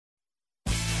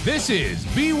This is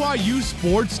BYU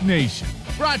Sports Nation,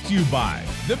 brought to you by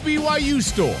The BYU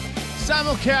Store,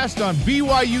 simulcast on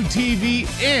BYU TV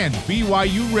and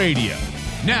BYU Radio.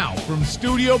 Now, from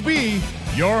Studio B,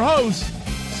 your hosts,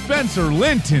 Spencer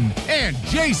Linton and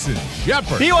Jason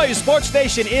Shepard. BYU Sports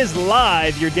Nation is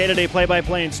live, your day-to-day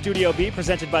play-by-play in Studio B,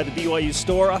 presented by the BYU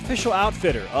Store, official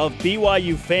outfitter of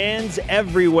BYU fans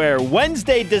everywhere.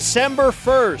 Wednesday, December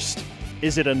 1st.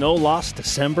 Is it a no-loss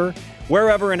December?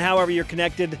 Wherever and however you're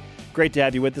connected, great to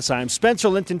have you with us. I'm Spencer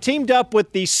Linton, teamed up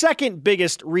with the second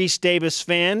biggest Reese Davis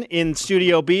fan in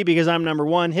Studio B because I'm number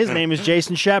one. His name is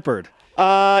Jason Shepard.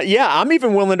 Yeah, I'm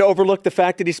even willing to overlook the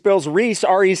fact that he spells Reese,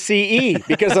 R-E-C-E,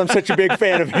 because I'm such a big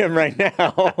fan of him right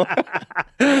now.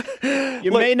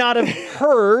 You may not have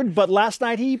heard, but last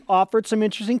night he offered some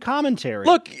interesting commentary.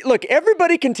 Look,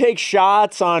 everybody can take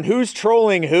shots on who's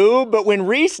trolling who, but when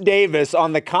Reese Davis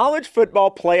on the College Football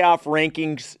Playoff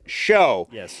Rankings show,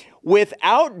 yes,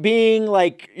 without being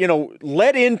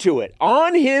led into it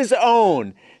on his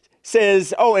own,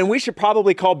 says, and we should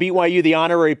probably call BYU the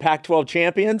honorary Pac-12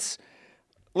 champions.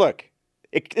 Look,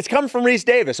 it's coming from Reese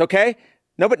Davis, okay?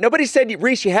 Nobody said,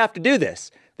 Reese, you have to do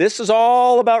this. This is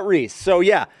all about Reese. So,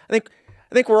 yeah, I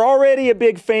think we're already a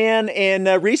big fan, and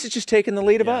Reese is just taking the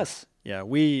lead of us. Yeah,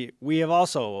 we have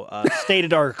also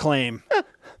stated our claim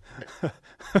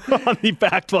on the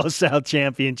Pac-12 South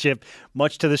Championship,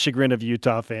 much to the chagrin of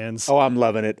Utah fans. Oh, I'm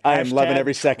loving it. I am loving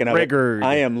every second of triggered. it.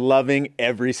 I am loving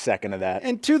every second of that.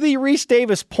 And to the Reese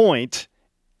Davis point,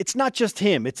 it's not just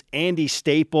him. It's Andy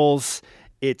Staples.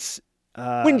 It's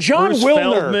when John Bruce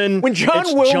Wilner, Feldman. when John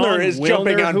Wilner is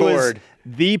jumping on board.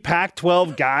 The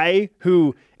Pac-12 guy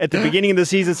who at the beginning of the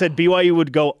season said BYU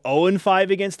would go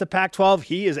 0-5 against the Pac-12.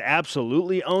 He has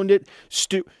absolutely owned it.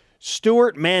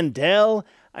 Stuart Mandel.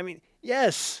 I mean,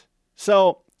 yes.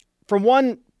 So from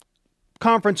one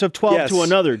conference of 12 to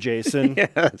another, Jason.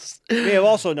 Yes. We have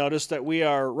also noticed that we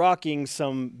are rocking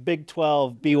some Big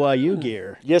 12 BYU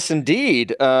gear. Yes,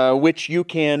 indeed, which you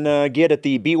can get at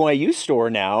the BYU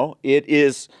store now. It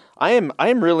is. I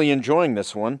am really enjoying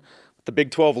this one. The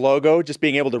Big 12 logo, just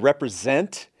being able to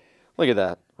represent. Look at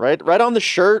that, right on the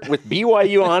shirt with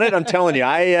BYU on it. I'm telling you,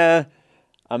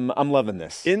 I'm loving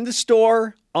this. In the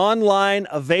store, online,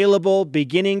 available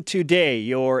beginning today.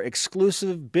 Your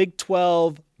exclusive Big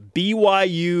 12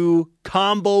 BYU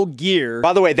combo gear.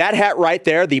 By the way, that hat right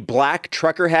there, the black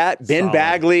trucker hat, Ben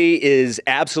Bagley is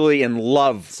absolutely in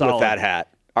love with that hat.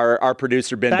 Our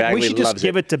producer, Ben Bagley, loves it. We should just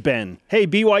give it to Ben. Hey,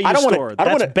 BYU store.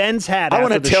 That's Ben's hat. I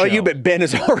want to tell you, but Ben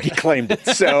has already claimed it.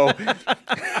 So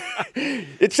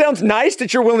it sounds nice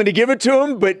that you're willing to give it to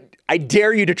him, but I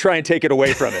dare you to try and take it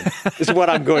away from him, is what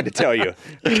I'm going to tell you.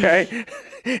 Okay?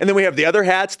 And then we have the other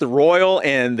hats, the Royal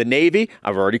and the Navy.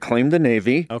 I've already claimed the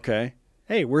Navy. Okay.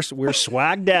 Hey, we're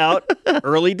swagged out.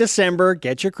 Early December.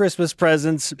 Get your Christmas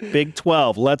presents. Big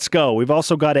 12. Let's go. We've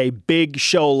also got a big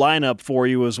show lineup for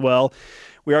you as well.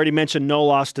 We already mentioned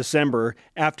no-loss December.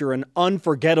 After an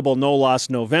unforgettable no-loss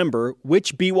November,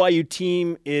 which BYU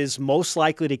team is most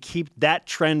likely to keep that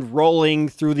trend rolling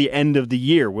through the end of the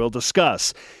year? We'll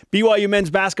discuss. BYU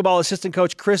men's basketball assistant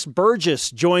coach Chris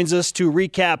Burgess joins us to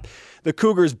recap the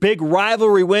Cougars' big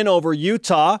rivalry win over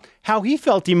Utah, how he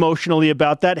felt emotionally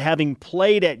about that, having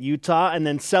played at Utah and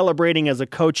then celebrating as a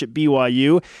coach at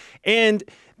BYU, and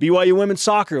BYU women's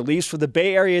soccer leaves for the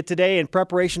Bay Area today in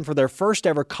preparation for their first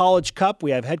ever College Cup.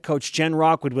 We have head coach Jen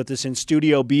Rockwood with us in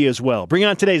Studio B as well. Bring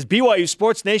on today's BYU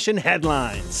Sports Nation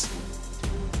headlines.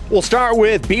 We'll start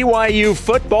with BYU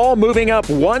football moving up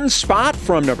one spot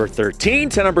from number 13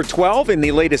 to number 12 in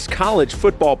the latest college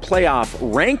football playoff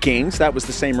rankings. That was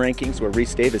the same rankings where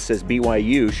Reese Davis says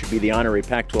BYU should be the honorary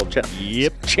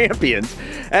Pac-12 champions.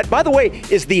 That, by the way,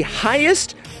 is the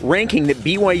highest ranking that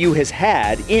BYU has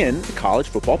had in the college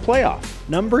football playoff.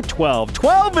 Number 12.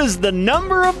 12 is the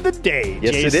number of the day,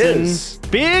 yes, Jason. It is.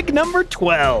 Big number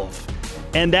 12.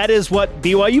 And that is what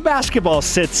BYU basketball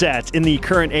sits at in the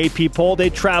current AP poll. They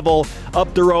travel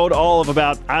up the road all of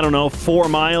about, 4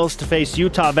 miles to face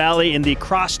Utah Valley in the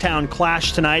Crosstown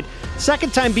Clash tonight.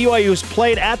 Second time BYU has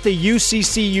played at the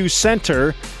UCCU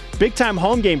Center. Big-time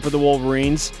home game for the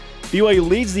Wolverines. BYU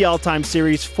leads the all-time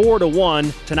series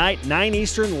 4-1. Tonight, 9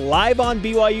 Eastern, live on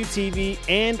BYU TV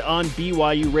and on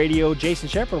BYU Radio. Jason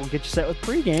Shepard will get you set with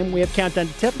pregame. We have countdown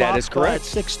to tip-off. That is correct.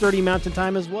 At 6:30 Mountain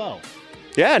Time as well.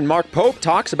 Yeah, and Mark Pope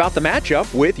talks about the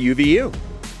matchup with UVU.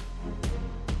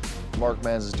 Mark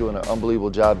Mans is doing an unbelievable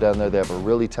job down there. They have a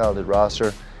really talented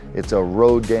roster. It's a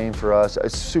road game for us.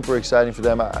 It's super exciting for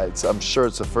them. I'm sure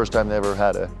it's the first time they ever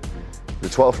had the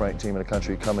 12th ranked team in the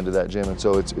country come into that gym, and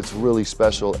so it's really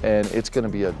special, and it's going to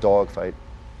be a dogfight.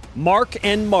 Mark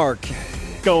and Mark.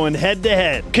 going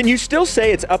head-to-head. Can you still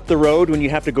say it's up the road when you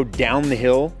have to go down the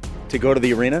hill to go to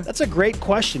the arena? That's a great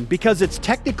question because it's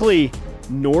technically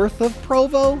north of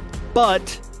Provo,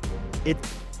 but it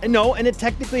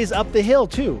technically is up the hill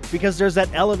too because there's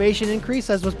that elevation increase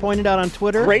as was pointed out on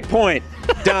Twitter. Great point.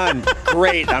 Done.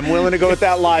 Great. I'm willing to go with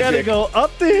that logic. Gotta go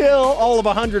up the hill all of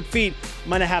 100 feet. I'm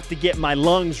going to have to get my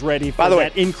lungs ready for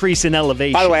that increase in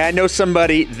elevation. By the way, I know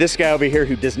somebody, this guy over here,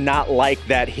 who does not like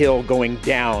that hill going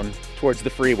down towards the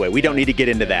freeway. We don't need to get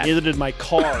into that. Neither did my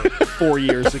car 4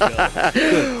 years ago.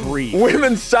 Good grief.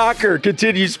 Women's soccer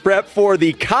continues prep for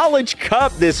the College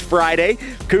Cup this Friday.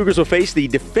 Cougars will face the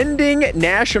defending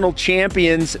national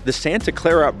champions, the Santa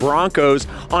Clara Broncos,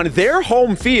 on their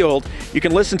home field. You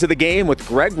can listen to the game with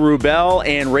Greg Wrubell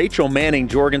and Rachel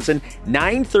Manning-Jorgensen,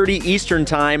 9:30 Eastern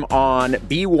Time on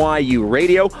BYU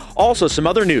Radio. Also, some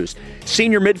other news.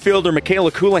 Senior midfielder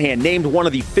Michaela Coulihan named one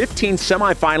of the 15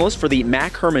 semifinalists for the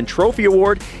Mac Herman Trophy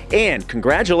Award. And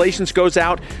congratulations goes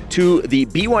out to the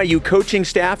BYU coaching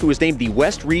staff, who was named the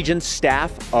West Region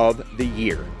Staff of the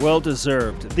Year. Well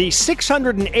deserved. The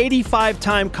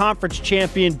 685-time conference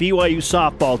champion BYU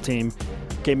softball team,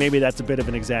 okay, maybe that's a bit of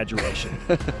an exaggeration,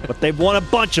 but they've won a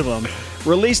bunch of them,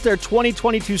 released their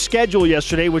 2022 schedule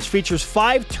yesterday, which features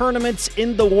 5 tournaments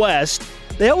in the West.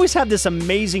 They always have this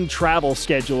amazing travel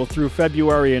schedule through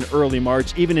February and early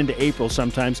March, even into April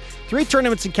sometimes. 3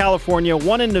 tournaments in California,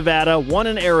 1 in Nevada, 1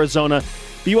 in Arizona.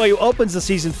 BYU opens the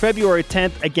season February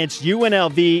 10th against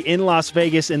UNLV in Las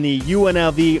Vegas in the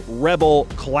UNLV Rebel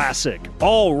Classic.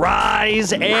 All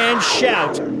rise and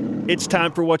shout. It's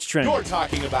time for What's Trending. You're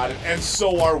talking about it, and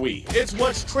so are we. It's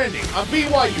What's Trending on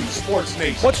BYU Sports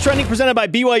Nation. What's Trending presented by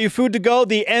BYU Food to Go,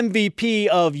 the MVP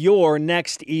of your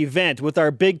next event. With our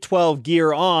Big 12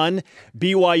 gear on,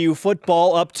 BYU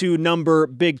football up to number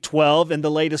Big 12 in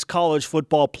the latest college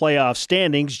football playoff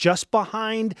standings, just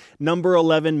behind number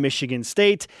 11 Michigan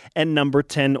State and number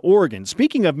 10 Oregon.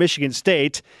 Speaking of Michigan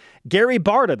State, Gary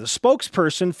Barta, the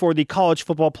spokesperson for the College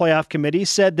Football Playoff Committee,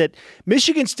 said that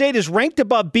Michigan State is ranked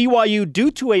above BYU due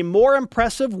to a more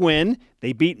impressive win.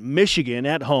 They beat Michigan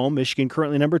at home, Michigan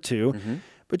currently number 2. Mm-hmm.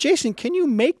 But Jason, can you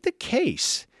make the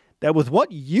case that with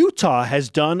what Utah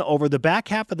has done over the back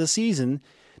half of the season,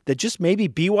 that just maybe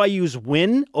BYU's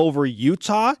win over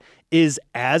Utah is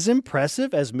as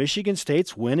impressive as Michigan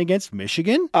State's win against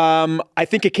Michigan? I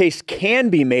think a case can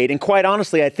be made, and quite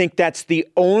honestly, I think that's the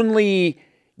only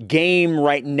game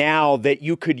right now that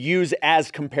you could use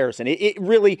as comparison. It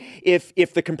really,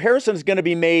 if the comparison is going to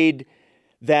be made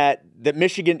that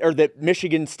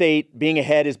Michigan State being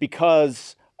ahead is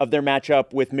because of their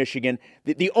matchup with Michigan,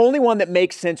 the only one that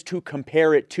makes sense to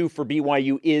compare it to for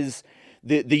BYU is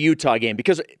the Utah game.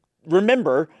 Because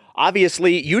remember,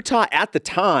 obviously, Utah at the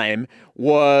time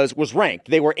was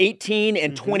ranked. They were 18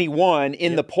 and 21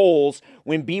 in the polls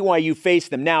when BYU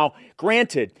faced them. Now,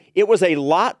 granted, it was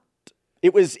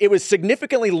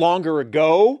significantly longer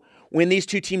ago when these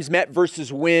two teams met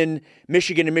versus when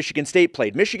Michigan and Michigan State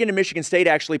played. Michigan and Michigan State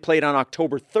actually played on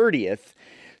October 30th,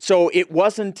 so it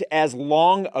wasn't as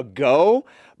long ago.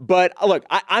 But look,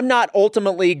 I'm not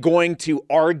ultimately going to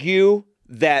argue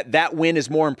that win is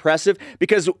more impressive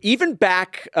because even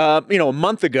back, a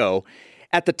month ago,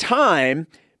 at the time,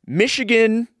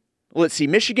 Michigan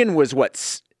was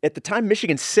what? At the time,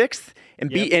 Michigan 6th,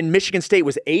 and Michigan State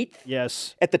was 8th.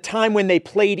 Yes. At the time when they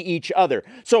played each other.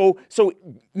 So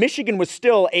Michigan was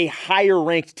still a higher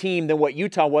ranked team than what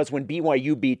Utah was when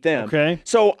BYU beat them. Okay.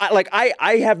 So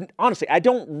I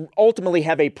don't ultimately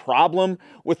have a problem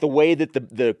with the way that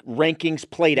the rankings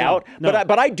played out. No.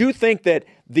 But I do think that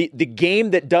the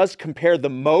game that does compare the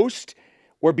most,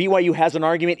 where BYU has an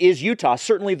argument, is Utah.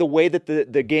 Certainly the way that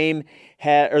the game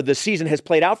the season has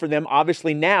played out for them,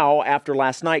 obviously now after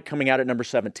last night coming out at number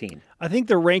 17. I think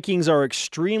the rankings are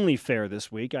extremely fair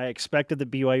this week. I expected that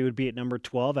BYU would be at number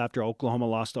 12 after Oklahoma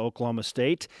lost to Oklahoma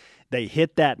State. They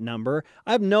hit that number.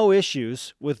 I have no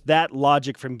issues with that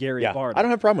logic from Gary Barta. I don't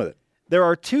have a problem with it. There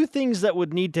are 2 things that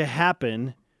would need to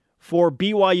happen for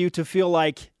BYU to feel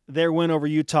like their win over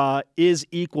Utah is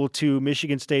equal to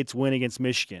Michigan State's win against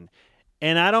Michigan.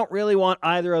 And I don't really want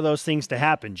either of those things to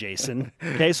happen, Jason.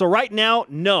 Okay, so right now,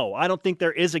 no, I don't think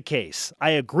there is a case. I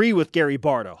agree with Gary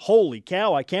Barta. Holy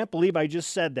cow, I can't believe I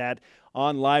just said that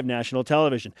on live national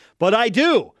television. But I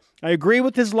do. I agree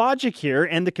with his logic here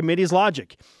and the committee's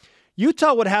logic.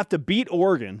 Utah would have to beat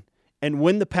Oregon and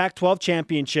win the Pac-12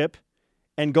 championship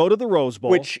and go to the Rose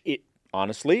Bowl. Which,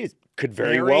 honestly, could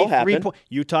very well happen.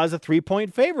 Utah's a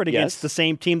 3-point favorite against the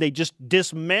same team they just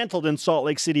dismantled in Salt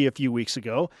Lake City a few weeks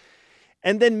ago.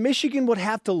 And then Michigan would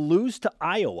have to lose to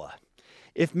Iowa.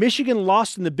 If Michigan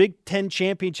lost in the Big Ten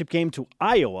championship game to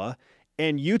Iowa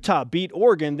and Utah beat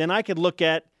Oregon, then I could look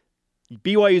at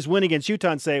BYU's win against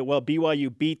Utah and say, well,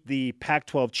 BYU beat the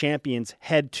Pac-12 champions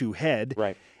head-to-head.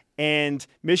 Right. And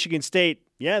Michigan State,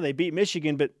 yeah, they beat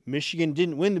Michigan, but Michigan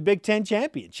didn't win the Big Ten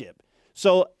championship.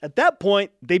 So at that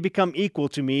point, they become equal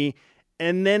to me,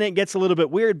 and then it gets a little bit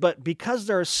weird. But because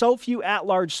there are so few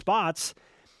at-large spots,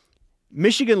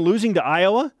 Michigan losing to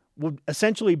Iowa would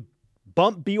essentially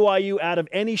bump BYU out of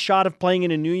any shot of playing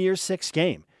in a New Year's Six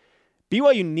game.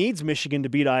 BYU needs Michigan to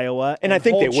beat Iowa and I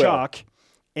think hold they will. chalk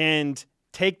and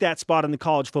take that spot in the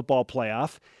college football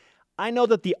playoff. I know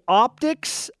that the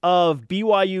optics of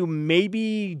BYU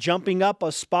maybe jumping up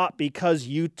a spot because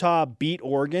Utah beat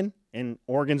Oregon and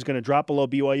Oregon's going to drop below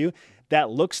BYU, that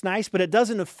looks nice, but it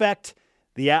doesn't affect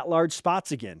the at-large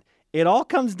spots again. It all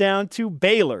comes down to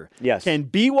Baylor. Yes. Can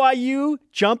BYU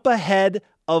jump ahead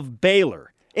of Baylor?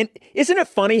 And isn't it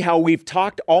funny how we've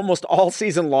talked almost all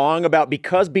season long about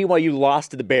because BYU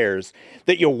lost to the Bears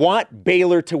that you want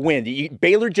Baylor to win.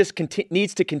 Baylor just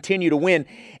needs to continue to win,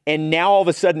 and now all of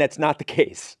a sudden that's not the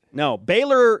case. No,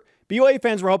 BYU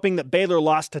fans were hoping that Baylor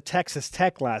lost to Texas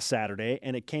Tech last Saturday,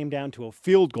 and it came down to a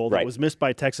field goal that was missed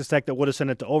by Texas Tech that would have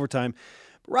sent it to overtime.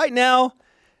 But right now,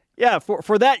 yeah,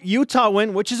 for that Utah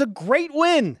win, which is a great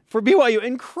win for BYU,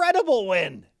 incredible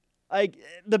win. Like,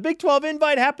 the Big 12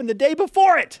 invite happened the day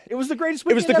before it. It was the greatest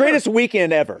weekend ever. Greatest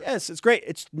weekend ever. Yes, it's great.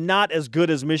 It's not as good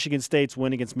as Michigan State's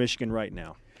win against Michigan right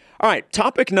now. All right,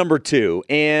 topic number 2,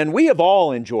 and we have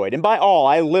all enjoyed, and by all,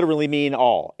 I literally mean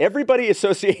all. Everybody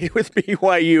associated with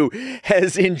BYU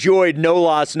has enjoyed No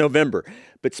Loss November.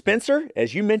 But Spencer,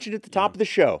 as you mentioned at the top of the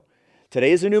show,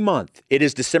 today is a new month. It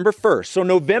is December 1st, so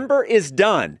November is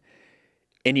done.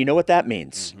 And you know what that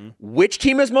means. Mm-hmm. Which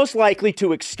team is most likely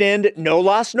to extend No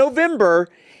Loss November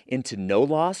into No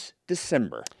Loss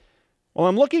December? Well,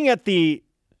 I'm looking at the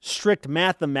strict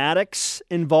mathematics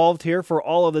involved here for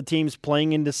all of the teams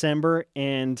playing in December,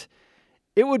 and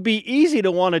it would be easy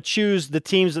to want to choose the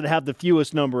teams that have the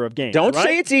fewest number of games. Don't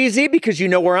say it's easy because you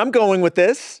know where I'm going with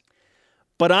this.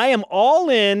 But I am all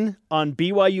in on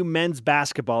BYU men's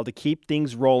basketball to keep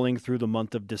things rolling through the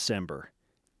month of December.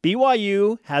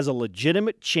 BYU has a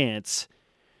legitimate chance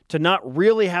to not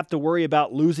really have to worry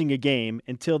about losing a game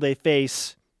until they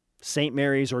face St.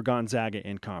 Mary's or Gonzaga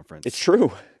in conference. It's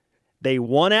true. They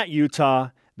won at Utah.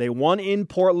 They won in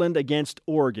Portland against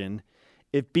Oregon.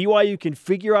 If BYU can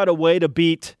figure out a way to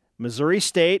beat Missouri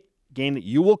State, game that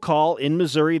you will call in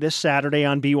Missouri this Saturday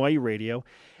on BYU Radio,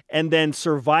 and then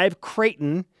survive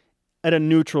Creighton at a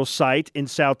neutral site in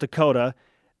South Dakota,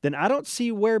 then I don't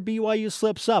see where BYU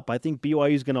slips up. I think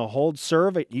BYU is going to hold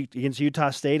serve against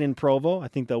Utah State in Provo. I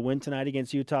think they'll win tonight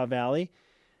against Utah Valley.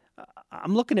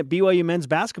 I'm looking at BYU men's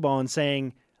basketball and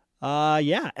saying,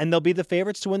 yeah, and they'll be the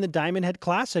favorites to win the Diamond Head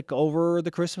Classic over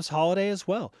the Christmas holiday as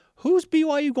well. Who's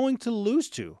BYU going to lose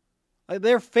to?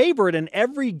 They're favored in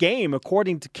every game,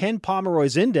 according to Ken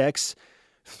Pomeroy's index,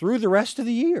 through the rest of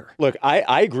the year. Look,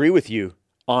 I agree with you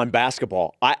on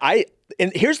basketball.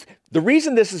 And here's the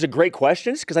reason this is a great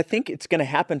question is because I think it's going to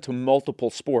happen to multiple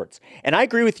sports. And I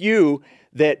agree with you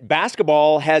that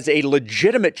basketball has a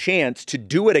legitimate chance to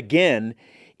do it again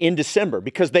in December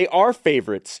because they are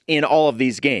favorites in all of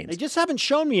these games. They just haven't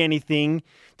shown me anything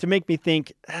to make me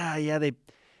think, yeah,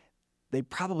 they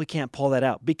probably can't pull that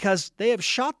out because they have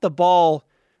shot the ball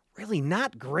really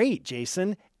not great,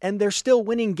 Jason, and they're still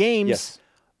winning games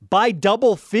by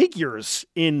double figures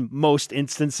in most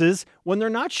instances when they're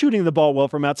not shooting the ball well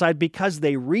from outside because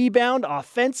they rebound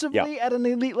offensively at an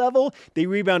elite level, they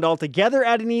rebound altogether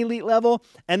at an elite level,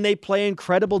 and they play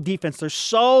incredible defense. They're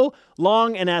so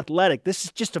long and athletic. This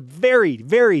is just a very,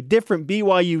 very different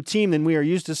BYU team than we are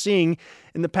used to seeing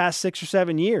in the past 6 or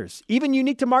 7 years, even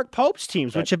unique to Mark Pope's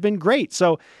teams, which have been great.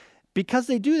 So because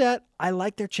they do that, I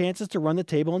like their chances to run the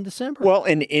table in December. Well,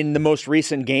 and in the most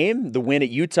recent game, the win at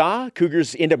Utah,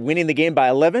 Cougars end up winning the game by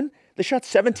 11. They shot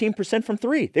 17% from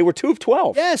three. They were 2 of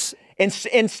 12. Yes. And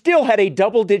still had a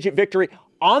double-digit victory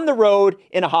on the road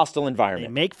in a hostile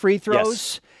environment. They make free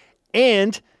throws,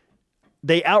 and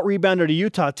they out-rebounded a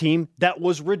Utah team that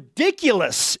was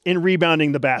ridiculous in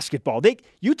rebounding the basketball.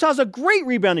 Utah's a great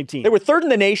rebounding team. They were third in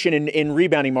the nation in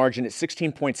rebounding margin at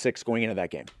 16.6 going into that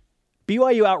game.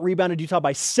 BYU out-rebounded Utah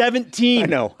by 17. I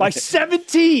know. By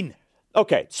 17.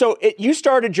 Okay, so you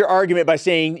started your argument by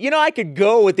saying, I could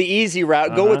go with the easy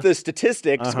route, go with the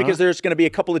statistics, because there's going to be a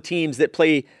couple of teams that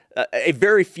play a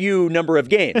very few number of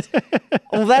games.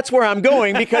 Well, that's where I'm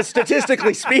going, because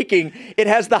statistically speaking, it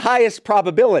has the highest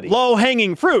probability.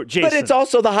 Low-hanging fruit, Jason. But it's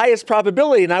also the highest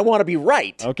probability, and I want to be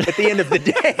right at the end of the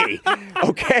day.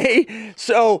 Okay?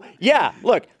 So, yeah,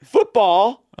 look,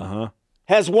 football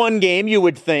has one game, you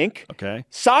would think. Okay.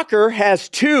 Soccer has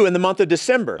 2 in the month of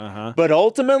December. But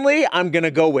ultimately, I'm going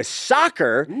to go with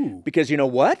soccer because you know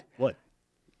what? What?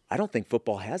 I don't think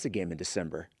football has a game in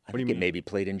December. I think mean? it may be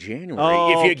played in January.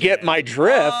 Oh, if you get my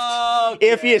drift.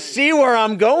 If you see where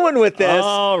I'm going with this.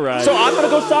 All right. So I'm going to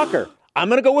go soccer. I'm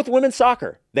going to go with women's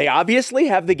soccer. They obviously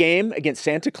have the game against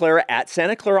Santa Clara at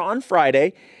Santa Clara on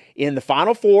Friday in the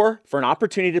Final Four for an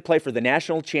opportunity to play for the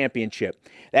national championship.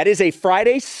 That is a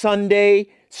Friday-Sunday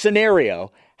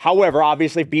scenario. However,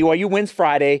 obviously, if BYU wins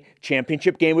Friday,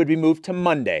 championship game would be moved to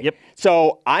Monday. Yep.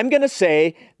 So I'm going to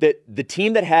say that the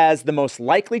team that has the most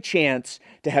likely chance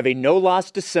to have a no-loss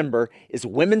December is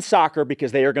women's soccer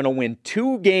because they are going to win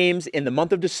 2 games in the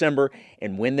month of December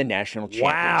and win the national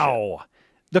championship. Wow.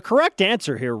 The correct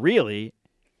answer here, really,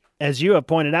 as you have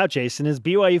pointed out, Jason, is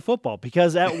BYU football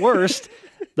because at worst,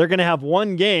 they're going to have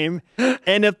 1 game,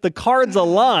 and if the cards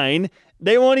align,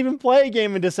 they won't even play a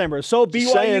game in December. So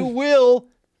BYU will...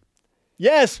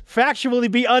 Yes,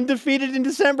 factually be undefeated in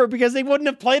December because they wouldn't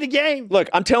have played a game. Look,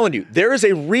 I'm telling you, there is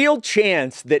a real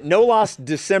chance that no loss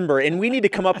December, and we need to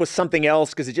come up with something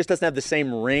else because it just doesn't have the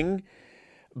same ring.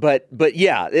 But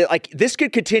yeah, this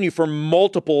could continue for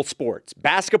multiple sports.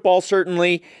 Basketball,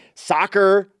 certainly.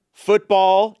 Soccer,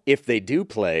 football, if they do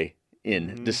play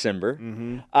in December.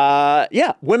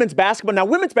 Yeah, women's basketball. Now,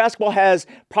 women's basketball has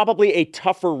probably a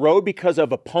tougher road because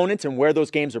of opponents and where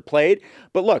those games are played.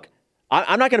 But look,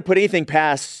 I'm not going to put anything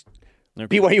past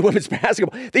BYU women's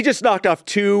basketball. They just knocked off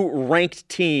 2 ranked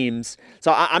teams.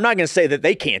 So I'm not going to say that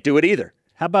they can't do it either.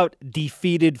 How about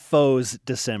defeated foes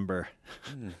December?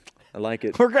 I like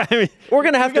it. We're going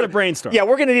to have to brainstorm. Yeah,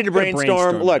 we're going to need to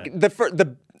brainstorm. Look,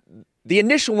 that. the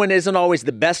initial one isn't always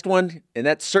the best one, and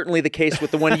that's certainly the case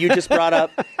with the one you just brought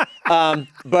up.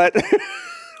 But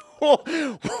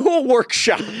we'll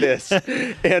workshop this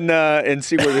and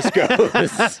see where this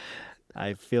goes.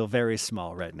 I feel very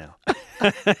small right now.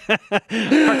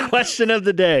 Our question of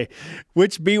the day: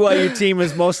 which BYU team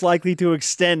is most likely to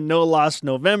extend no-loss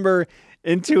November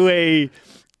into a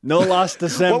no-loss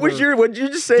December? What did you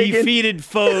just say? Defeated again?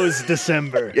 foes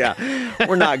December. Yeah,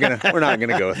 we're not gonna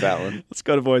go with that one. Let's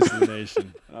go to Voice of the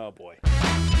Nation. Oh boy.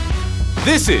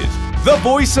 This is the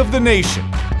Voice of the Nation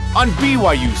on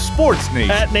BYU Sports Nation.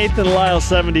 At Nathan Lyle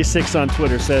 76 on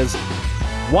Twitter says,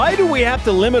 why do we have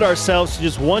to limit ourselves to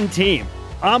just one team?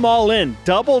 I'm all in.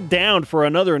 Double down for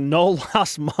another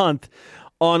no-loss month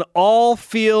on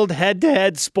all-field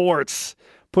head-to-head sports.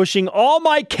 Pushing all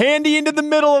my candy into the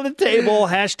middle of the table.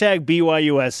 Hashtag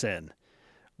BYUSN.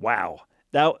 Wow.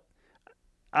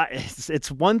 It's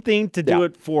one thing to do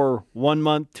it for 1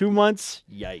 month, 2 months.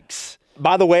 Yikes.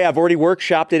 By the way, I've already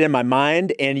workshopped it in my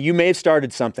mind, and you may have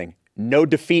started something. No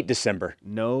defeat December.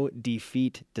 No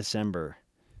defeat December.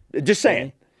 Just saying.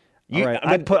 Okay. All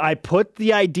right. I put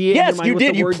the idea. Yes, in your mind you with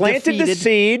did. The You word planted defeated. the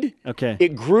seed. Okay.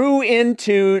 It grew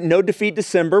into no defeat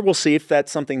December. We'll see if that's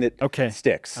something that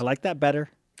sticks. I like that better.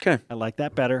 Okay. I like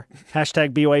that better.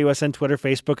 Hashtag BYUSN, Twitter,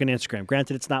 Facebook, and Instagram.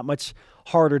 Granted, it's not much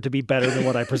harder to be better than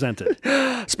what I presented.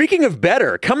 Speaking of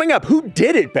better, coming up, who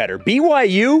did it better,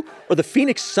 BYU or the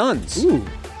Phoenix Suns? Ooh,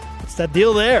 it's that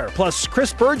deal there. Plus,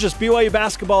 Chris Burgess, BYU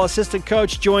basketball assistant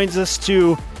coach, joins us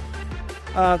to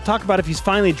talk about if he's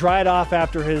finally dried off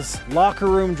after his locker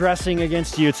room dressing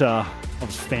against Utah. That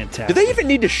was fantastic. Do they even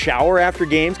need to shower after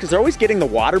games? Because they're always getting the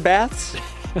water baths.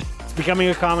 It's becoming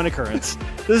a common occurrence.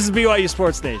 This is BYU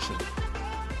Sports Nation.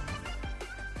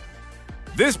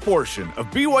 This portion of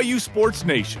BYU Sports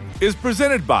Nation is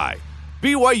presented by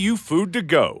BYU Food to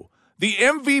Go, the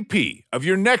MVP of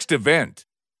your next event.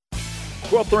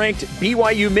 12th ranked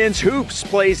BYU men's hoops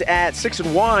plays at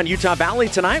 6-1 Utah Valley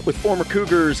tonight with former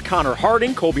Cougars Connor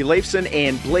Harding, Colby Leifson,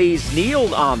 and Blaze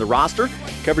Neal on the roster.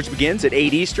 Coverage begins at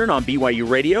 8 Eastern on BYU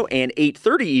Radio and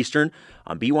 8:30 Eastern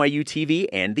on BYU TV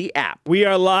and the app. We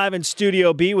are live in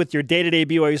Studio B with your day-to-day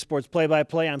BYU Sports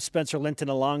play-by-play. I'm Spencer Linton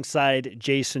alongside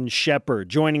Jason Shepard.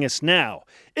 Joining us now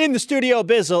in the Studio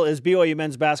Bizzle is BYU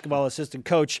men's basketball assistant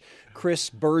coach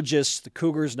Chris Burgess. The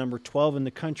Cougars, number 12 in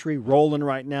the country, rolling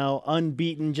right now,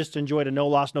 unbeaten, just enjoyed a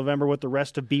no-loss November with the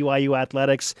rest of BYU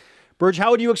athletics. Burge,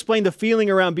 how would you explain the feeling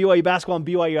around BYU basketball and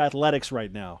BYU athletics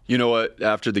right now? You know what?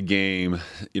 After the game,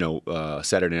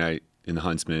 Saturday night in the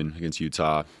Huntsman against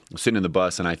Utah, I was sitting in the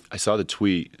bus and I saw the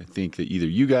tweet. I think that either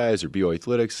you guys or BYU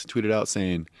Athletics tweeted out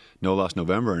saying no loss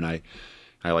November, and I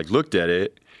looked at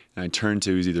it and I turned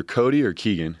to, it was either Cody or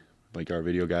Keegan, like our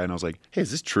video guy, and I was like, "Hey,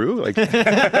 is this true?" Like,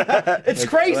 It's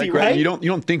crazy, right? You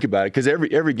don't think about it because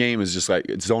every game is just like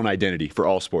its own identity for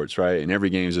all sports, right? And every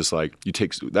game is just like you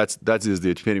take that is the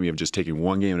epitome of just taking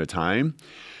one game at a time.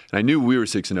 And I knew we were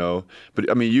 6-0,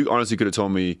 but I mean, you honestly could have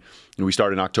told me we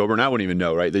started in October, and I wouldn't even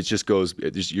know, right? It just goes.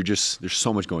 There's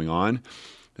so much going on,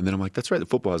 and then I'm like, that's right, the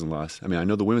football hasn't lost. I mean, I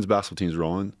know the women's basketball team's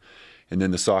rolling, and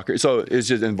then the soccer. So it's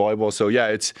just in volleyball. So yeah,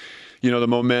 it's the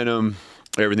momentum,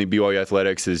 everything. BYU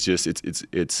athletics is just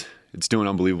it's doing an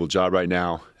unbelievable job right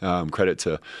now. Credit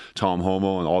to Tom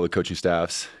Homo and all the coaching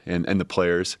staffs and the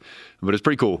players. But it's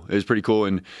pretty cool. It's pretty cool.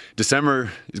 And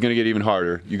December is going to get even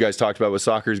harder. You guys talked about with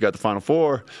soccer, he's got the Final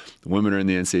Four. The women are in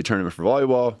the NCAA tournament for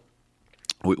volleyball.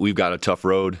 We've got a tough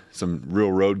road, some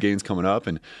real road games coming up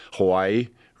in Hawaii,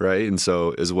 right? And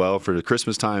so as well for the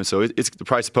Christmas time. So it's the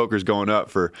price of poker is going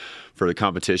up for the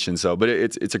competition. So, but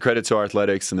it's a credit to our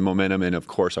athletics and the momentum, and of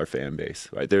course our fan base,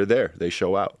 right? They're there. They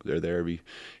show out. They're there every,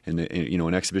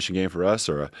 an exhibition game for us,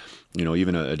 or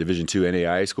even a Division II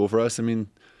NAIA school for us. I mean,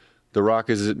 the Rock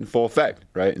is in full effect,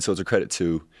 right? And so it's a credit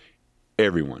to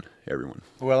everyone.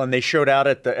 Well, and they showed out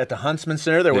at the Huntsman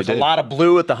Center. There was a lot of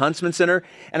blue at the Huntsman Center.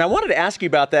 And I wanted to ask you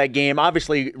about that game.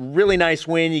 Obviously, really nice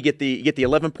win. You get the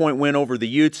 11-point win over the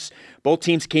Utes. Both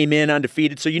teams came in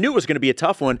undefeated, so you knew it was going to be a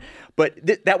tough one.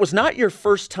 But that was not your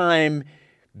first time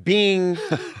being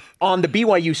on the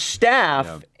BYU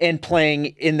staff and playing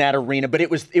in that arena, but it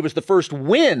was the first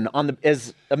win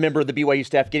as a member of the BYU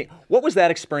staff. What was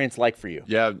that experience like for you?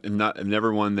 Yeah, I've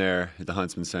never won there at the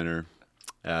Huntsman Center.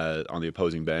 On the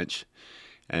opposing bench.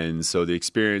 And so the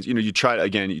experience, you try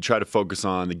to focus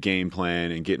on the game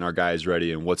plan and getting our guys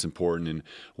ready and what's important and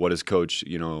what is coach,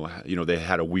 they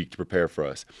had a week to prepare for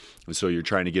us. And so you're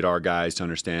trying to get our guys to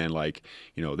understand,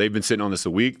 they've been sitting on this a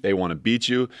week. They want to beat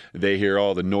you. They hear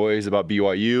all the noise about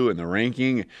BYU and the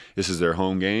ranking. This is their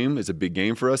home game. It's a big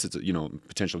game for us. It's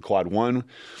potential quad one.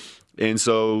 And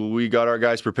so we got our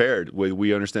guys prepared.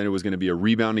 We understand it was going to be a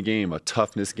rebounding game, a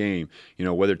toughness game.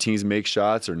 Whether teams make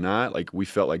shots or not, we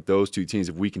felt like those two teams,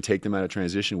 if we can take them out of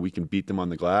transition, we can beat them on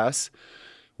the glass.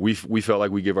 We felt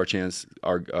like we give our team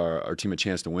a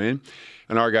chance to win.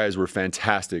 And our guys were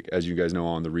fantastic, as you guys know,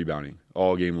 on the rebounding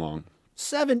all game long.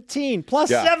 17 plus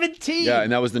 17. Yeah,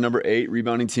 and that was the number 8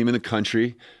 rebounding team in the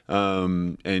country.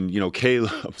 And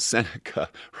Caleb, Seneca,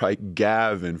 right,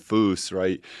 Gavin, Foose,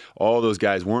 right, all those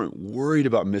guys weren't worried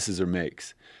about misses or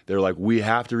makes. They're like, we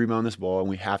have to rebound this ball and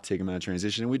we have to take them out of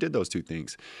transition. And we did those two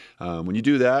things. When you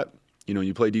do that,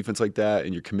 you play defense like that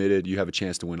and you're committed, you have a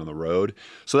chance to win on the road.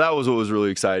 So that was what was really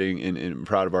exciting and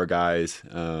proud of our guys.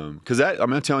 Because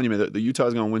I'm not telling you, man, the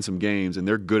Utah's going to win some games and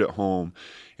they're good at home.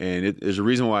 And there's a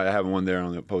reason why I haven't won there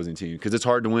on the opposing team, because it's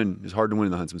hard to win. It's hard to win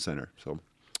in the Huntsman Center. So,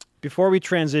 before we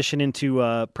transition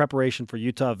into preparation for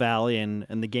Utah Valley and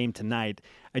the game tonight,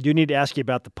 I do need to ask you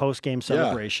about the post-game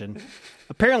celebration. Yeah.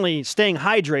 Apparently, staying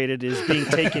hydrated is being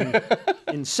taken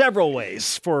in several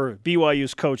ways for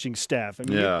BYU's coaching staff. I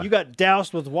mean, you got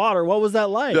doused with water. What was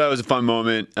that like? That was a fun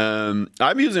moment.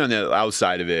 I'm usually on the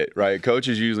outside of it, right? Coach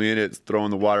is usually in it, throwing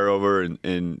the water over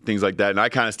and things like that. And I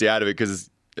kind of stay out of it because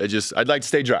I'd like to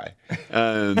stay dry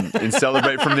and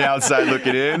celebrate from the outside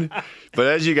looking in. But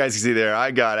as you guys can see there,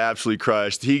 I got absolutely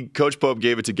crushed. Coach Pope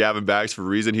gave it to Gavin Bax for a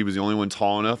reason. He was the only one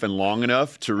tall enough and long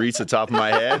enough to reach the top of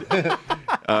my head.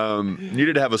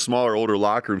 Needed to have a smaller, older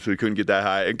locker room so he couldn't get that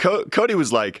high. And Cody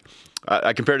was like,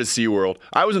 I compared to SeaWorld.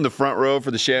 I was in the front row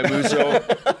for the Shamu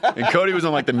show, and Cody was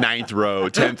on the 9th row,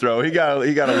 10th row. He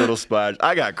got a little splash.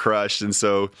 I got crushed, and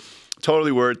so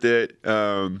totally worth it.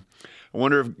 I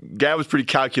wonder if Gav was pretty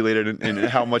calculated in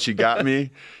how much he got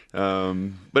me.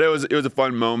 But it was a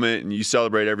fun moment, and you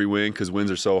celebrate every win because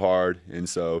wins are so hard. And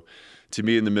so to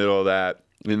be in the middle of that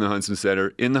in the Huntsman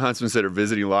Center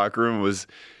visiting locker room was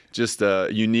just a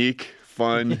unique,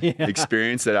 fun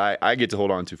experience that I get to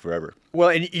hold on to forever. Well,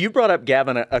 and you brought up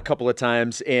Gavin a couple of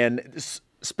times, and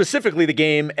specifically the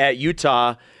game at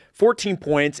Utah, 14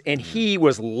 points, and he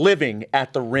was living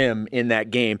at the rim in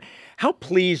that game. How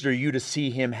pleased are you to see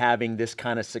him having this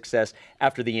kind of success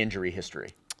after the injury history?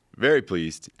 Very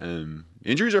pleased.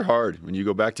 Injuries are hard when you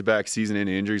go back-to-back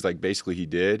season-ending injuries like basically he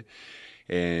did.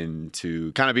 And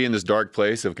to kind of be in this dark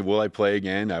place of, will I play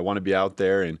again? I want to be out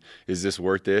there, and is this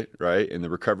worth it, right? And the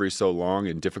recovery is so long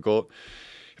and difficult.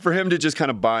 For him to just kind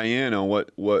of buy in on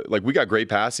what we got great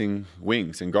passing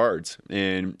wings and guards.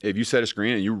 And if you set a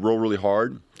screen and you roll really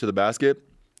hard to the basket,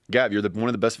 Gav, you're one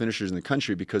of the best finishers in the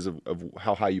country because of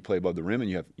how high you play above the rim, and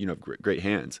you have great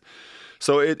hands.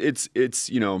 So it's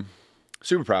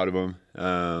super proud of him.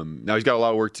 Now he's got a lot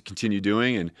of work to continue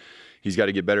doing, and he's got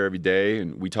to get better every day,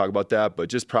 and we talk about that. But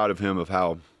just proud of him of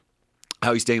how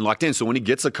how he's staying locked in. So when he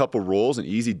gets a couple rolls and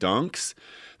easy dunks,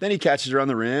 then he catches around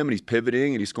the rim and he's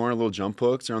pivoting and he's scoring a little jump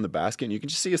hooks around the basket. And you can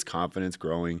just see his confidence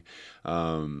growing.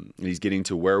 And he's getting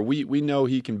to where we know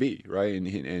he can be, right?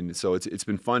 And so it's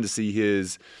been fun to see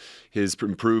his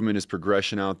improvement, his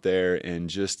progression out there, and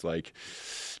just like,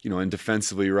 and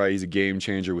defensively, right, he's a game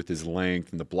changer with his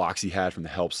length and the blocks he had from the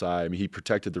help side. I mean, he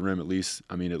protected the rim at least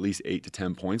 8 to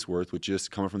 10 points worth with just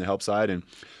coming from the help side and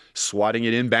swatting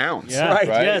it in bounds. Yeah, right.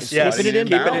 Yes, Keeping it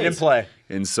in play.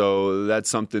 And so that's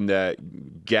something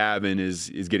that Gavin is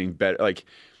getting better. Like,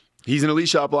 he's an elite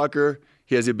shot blocker.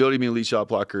 He has the ability to be an elite shot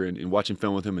blocker, and watching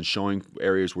film with him and showing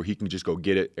areas where he can just go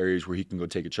get it, areas where he can go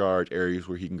take a charge, areas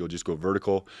where he can go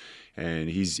vertical. And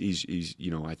he's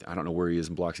I don't know where he is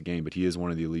in blocks a game, but he is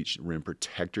one of the elite rim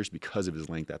protectors because of his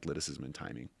length, athleticism, and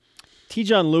timing.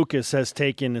 Te'Jon Lucas has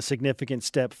taken a significant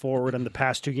step forward in the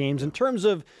past 2 games in terms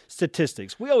of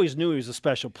statistics. We always knew he was a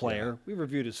special player. We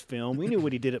reviewed his film. We knew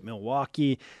what he did at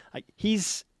Milwaukee. He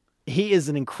is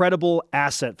an incredible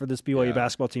asset for this BYU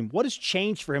basketball team. What has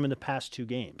changed for him in the past 2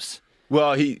 games?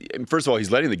 Well, first of all,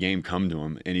 he's letting the game come to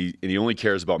him, and he only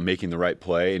cares about making the right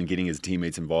play and getting his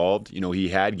teammates involved. He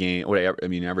had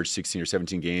averaged 16 or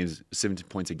 17 games, 17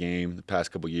 points a game the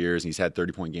past couple of years, and he's had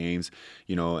 30-point games.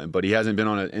 But he hasn't been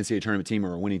on an NCAA tournament team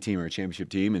or a winning team or a championship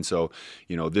team, and so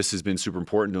this has been super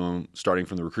important to him. Starting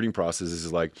from the recruiting process, this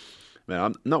is like, man,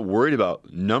 I'm not worried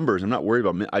about numbers. I'm not worried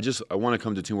about I want to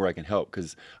come to a team where I can help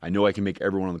because I know I can make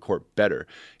everyone on the court better.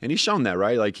 And he's shown that,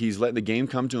 right? Like, he's letting the game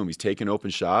come to him. He's taking open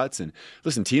shots. And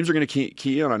listen, teams are going to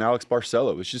key in on Alex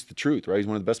Barcelo. It's just the truth, right? He's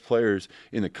one of the best players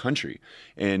in the country.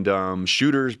 And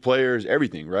shooters, players,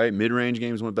 everything, right? Mid-range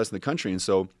games, one of the best in the country. And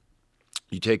so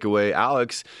you take away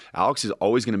Alex is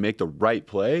always going to make the right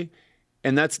play.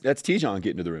 And that's Te'Jon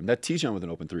getting to the rim. That's Te'Jon with an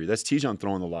open 3. That's Te'Jon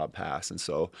throwing the lob pass. And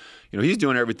so, he's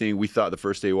doing everything we thought the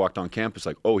first day he walked on campus,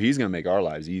 like, oh, he's going to make our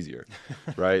lives easier,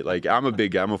 right? Like, I'm a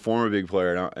big guy. I'm a former big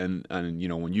player. And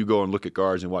when you go and look at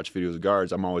guards and watch videos of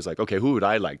guards, I'm always like, okay, who would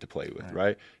I like to play with,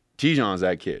 right? Te'Jon's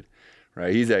that kid,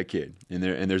 right? He's that kid. And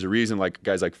there's a reason, like,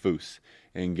 guys like Foose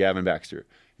and Gavin Baxter,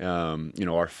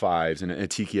 our fives, and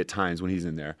Tiki at times when he's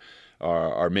in there,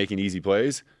 are making easy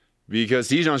plays. Because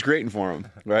Te'Jon's creating for him,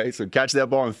 right? So catch that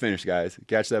ball and finish, guys.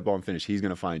 Catch that ball and finish. He's going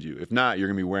to find you. If not, you're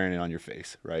going to be wearing it on your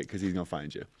face, right? Because he's going to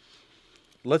find you.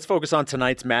 Let's focus on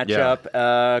tonight's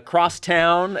matchup.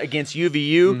 Crosstown against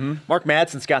UVU. Mm-hmm. Mark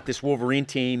Madsen's got this Wolverine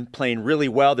team playing really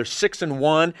well. They're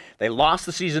 6-1. They lost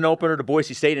the season opener to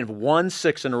Boise State and have won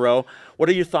 6 in a row. What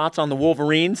are your thoughts on the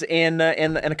Wolverines and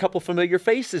a couple familiar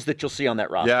faces that you'll see on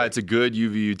that roster? Yeah, it's a good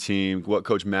UVU team. What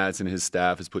Coach Madsen and his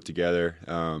staff has put together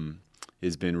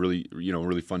has been really,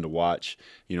 really fun to watch.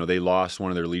 They lost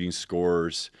one of their leading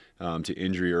scorers to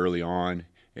injury early on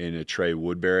in Trey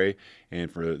Woodbury, and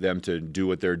for them to do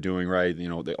what they're doing, right?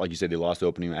 Like you said, they lost the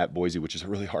opening at Boise, which is a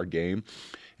really hard game,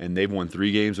 and they've won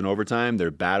 3 games in overtime.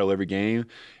 They're battle every game.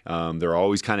 They're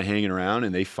always kind of hanging around,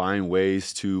 and they find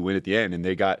ways to win at the end. And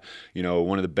they got,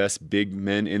 one of the best big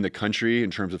men in the country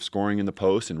in terms of scoring in the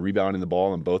post and rebounding the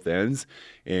ball on both ends,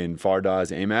 in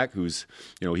Fardaz Amak, who's,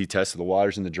 he tested the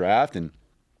waters in the draft, and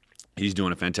he's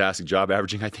doing a fantastic job,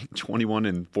 averaging, I think, 21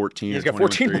 and 14. He's got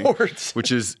 14 boards,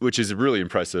 which is really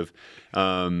impressive.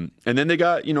 And then they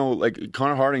got, like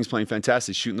Connor Harding's playing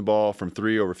fantastic, shooting the ball from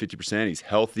 3 over 50%. He's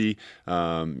healthy.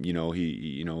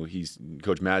 He's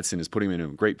Coach Madsen is putting him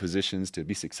in great positions to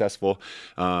be successful.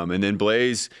 And then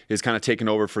Blaze is kind of taken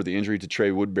over for the injury to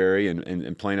Trey Woodbury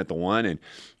and playing at the 1. And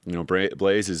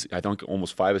Blaze is, I think,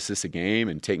 almost 5 assists a game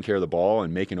and taking care of the ball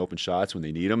and making open shots when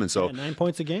they need them. And so 9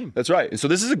 points a game. That's right. And so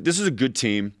this is a good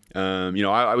team.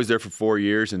 I was there for 4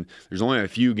 years, and there's only a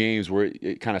few games where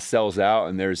it kind of sells out,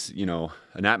 and there's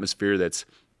an atmosphere that's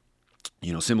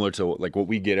similar to like what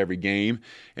we get every game,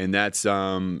 and that's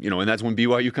and that's when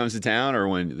BYU comes to town, or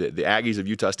when the Aggies of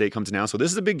Utah State come to town. So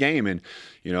this is a big game, and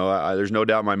there's no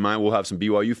doubt in my mind we'll have some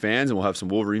BYU fans and we'll have some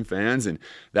Wolverine fans, and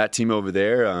that team over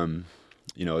there.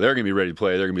 They're going to be ready to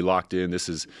play. They're going to be locked in. This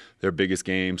is their biggest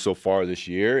game so far this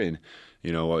year, and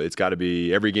it's got to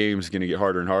be, every game is going to get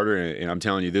harder and harder. And I'm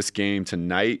telling you, this game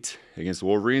tonight against the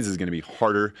Wolverines is going to be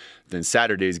harder than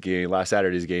last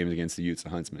Saturday's game against the Utes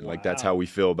and Huntsman. Wow. Like, that's how we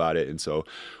feel about it. And so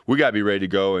we got to be ready to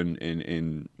go, and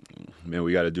man,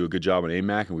 we got to do a good job on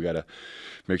AMAC, and we got to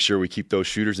make sure we keep those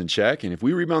shooters in check. And if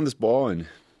we rebound this ball and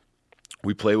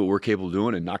we play what we're capable of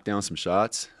doing and knock down some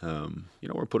shots,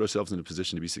 we'll put ourselves in a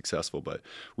position to be successful. But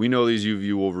we know these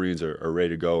UVU Wolverines are ready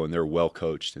to go, and they're well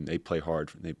coached, and they play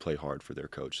hard. They play hard for their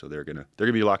coach, so they're gonna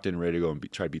be locked in and ready to go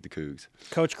and try to beat the Cougs.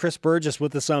 Coach Chris Burgess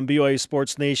with us on BYU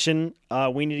Sports Nation.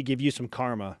 We need to give you some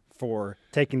karma for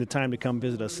taking the time to come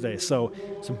visit us today. So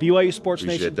some BYU Sports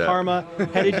Appreciate Nation that. karma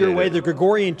headed your way. The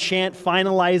Gregorian chant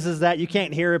finalizes that. You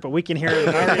can't hear it, but we can hear it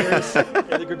in our ears.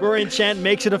 Yeah, the Gregorian chant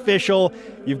makes it official.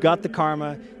 You've got the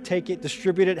karma. Take it,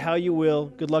 distribute it how you will.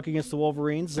 Good luck against the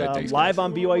Wolverines. Hey, thanks, live guys.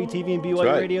 on BYU TV and BYU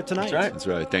right. Radio tonight. That's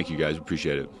right. Thank you, guys.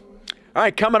 Appreciate it. All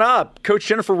right, coming up, Coach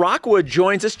Jennifer Rockwood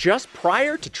joins us just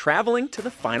prior to traveling to the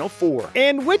Final Four.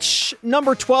 And which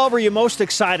number 12 are you most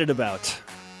excited about?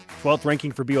 12th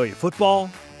ranking for BYU football,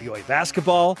 BYU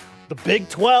basketball, the Big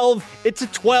 12. It's a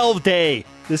 12 day.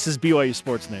 This is BYU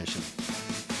Sports Nation.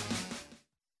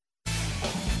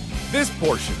 This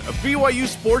portion of BYU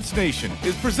Sports Nation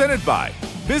is presented by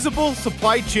Visible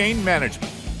Supply Chain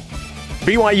Management.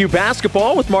 BYU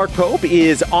basketball with Mark Pope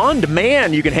is on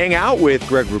demand. You can hang out with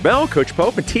Greg Wrubell, Coach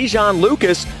Pope, and Tijon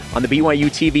Lucas on the BYU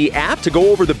TV app to go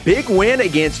over the big win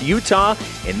against Utah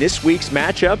in this week's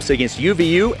matchups against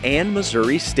UVU and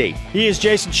Missouri State. He is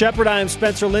Jason Shepard. I am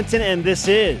Spencer Linton, and this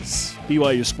is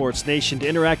BYU Sports Nation. To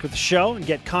interact with the show and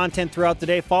get content throughout the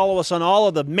day, follow us on all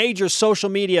of the major social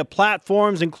media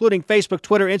platforms, including Facebook,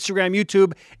 Twitter, Instagram,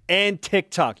 YouTube, and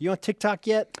TikTok. You on TikTok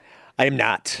yet? I am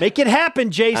not. Make it happen,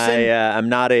 Jason. I'm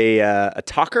not a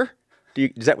talker.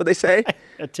 Is that what they say?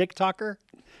 A TikToker?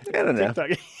 I don't know.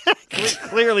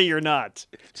 Clearly you're not.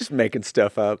 Just making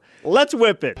stuff up. Let's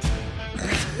whip it.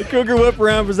 The Cougar Whip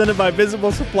Around presented by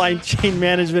Visible Supply Chain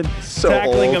Management, So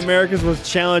tackling old. America's most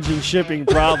challenging shipping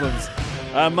problems.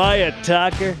 Am I a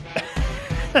talker?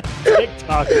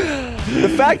 TikToker. The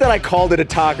fact that I called it a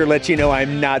talker lets you know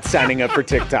I'm not signing up for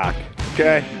TikTok.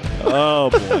 Okay?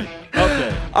 Oh, boy.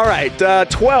 Okay. All right,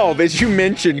 12, as you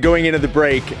mentioned going into the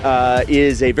break,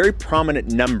 is a very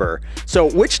prominent number.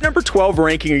 So which number 12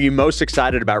 ranking are you most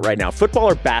excited about right now, football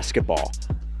or basketball?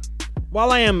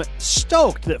 While I am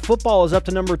stoked that football is up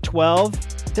to number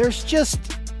 12, there's just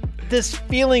this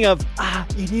feeling of,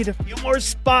 you need a few more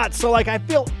spots. So, I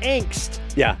feel angst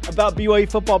about BYU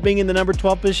football being in the number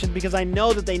 12 position because I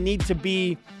know that they need to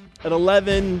be at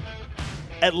 11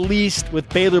 at least with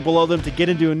Baylor below them to get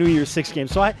into a New Year's Six game.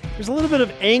 So there's a little bit of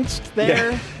angst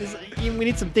there. Yeah. We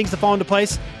need some things to fall into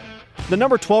place. The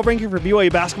number 12 ranking for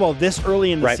BYU basketball this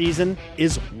early in the season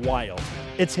is wild.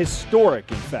 It's historic,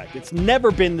 in fact. It's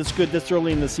never been this good this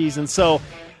early in the season. So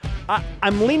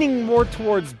I'm leaning more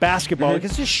towards basketball because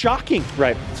it's just shocking.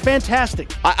 Right. It's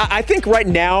fantastic. I think right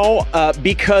now,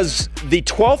 because the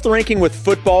 12th ranking with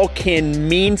football can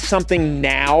mean something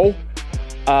now,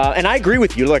 and I agree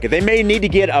with you. Look, they may need to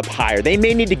get up higher. They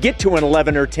may need to get to an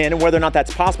 11 or 10, and whether or not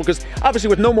that's possible, because obviously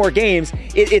with no more games,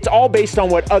 it's all based on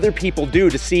what other people do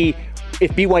to see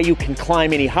if BYU can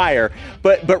climb any higher.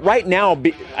 But right now,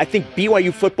 I think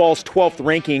BYU football's 12th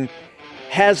ranking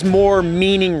has more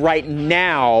meaning right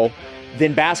now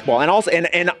than basketball, and also,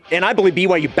 and I believe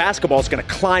BYU basketball is going to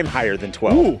climb higher than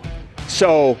 12. Ooh.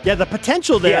 So yeah, the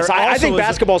potential there. Yes, I think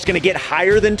basketball is going to get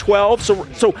higher than 12.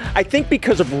 So I think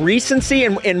because of recency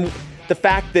and the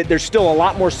fact that there's still a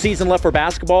lot more season left for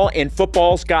basketball and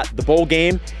football's got the bowl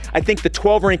game, I think the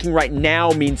 12 ranking right now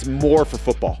means more for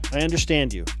football. I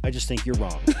understand you. I just think you're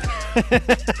wrong.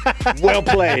 Well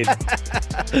played.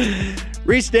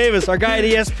 Reese Davis, our guy at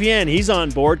ESPN, he's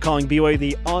on board calling BYU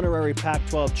the honorary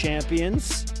Pac-12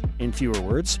 champions, in fewer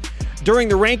words. During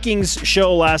the rankings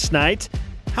show last night,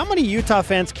 how many Utah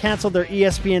fans canceled their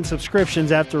ESPN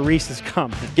subscriptions after Reese's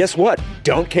comment? Guess what?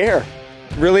 Don't care.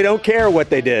 Really don't care what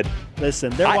they did.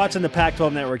 Listen, they're watching the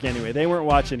Pac-12 network anyway. They weren't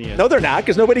watching ESPN. No, they're not,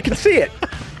 because nobody can see it.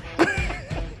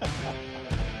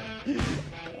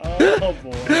 Oh,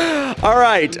 boy. All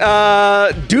right.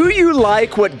 Do you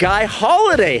like what Guy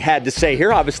Holiday had to say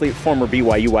here? Obviously, former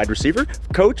BYU wide receiver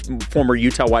coach, former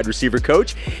Utah wide receiver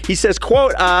coach. He says,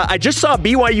 quote, I just saw a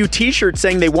BYU t-shirt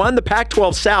saying they won the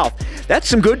Pac-12 South. That's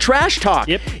some good trash talk.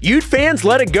 Yep. Ute fans,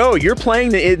 let it go. You're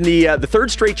playing in the third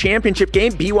straight championship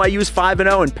game. BYU's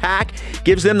 5-0, and Pac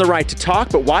gives them the right to talk.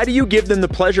 But why do you give them the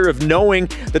pleasure of knowing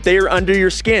that they are under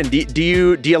your skin? Do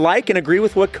you like and agree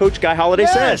with what Coach Guy Holiday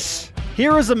says?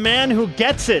 Here is a man who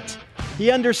gets it.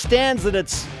 He understands that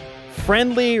it's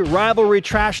friendly rivalry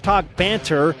trash talk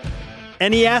banter,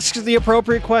 and he asks the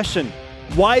appropriate question.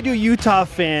 Why do Utah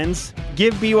fans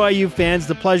give BYU fans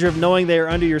the pleasure of knowing they are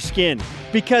under your skin?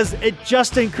 Because it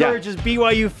just encourages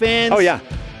BYU fans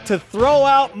to throw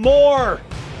out more.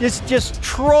 Just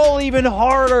troll even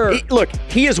harder.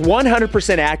 He is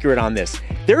 100% accurate on this.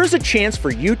 There is a chance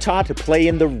for Utah to play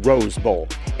in the Rose Bowl,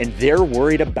 and they're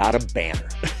worried about a banner.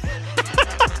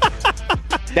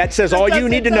 That says all you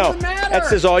need to know. That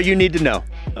says all you need to know.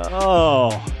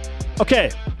 Oh.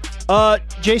 Okay.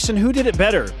 Jason, who did it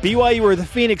better, BYU or the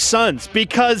Phoenix Suns?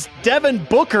 Because Devin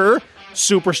Booker,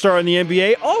 superstar in the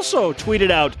NBA, also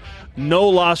tweeted out,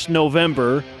 no-loss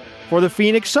November for the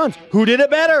Phoenix Suns. Who did it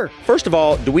better? First of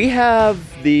all, do we have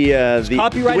the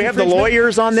copyright do we have the infringement?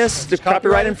 lawyers on this? The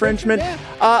copyright infringement?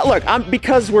 Look,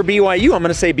 because we're BYU, I'm going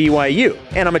to say BYU,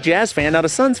 and I'm a Jazz fan, not a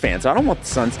Suns fan, so I don't want the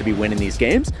Suns to be winning these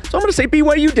games. So I'm going to say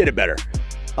BYU did it better.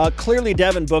 Clearly,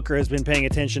 Devin Booker has been paying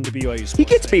attention to BYU sports. He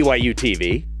gets BYU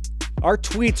TV. Our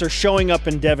tweets are showing up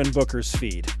in Devin Booker's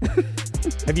feed.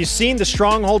 Have you seen the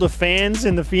stronghold of fans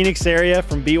in the Phoenix area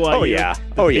from BYU? Oh, yeah.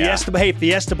 Oh, yeah.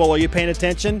 Fiesta Bowl, are you paying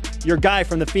attention? Your guy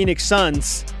from the Phoenix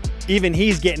Suns, even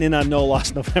he's getting in on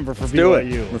no-loss November for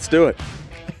BYU. Let's do it.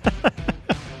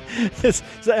 Does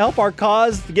that help our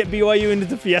cause to get BYU into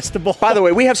the Fiesta Bowl? By the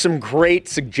way, we have some great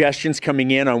suggestions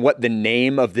coming in on what the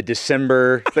name of the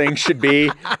December thing should be.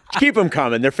 Keep them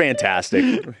coming. They're fantastic.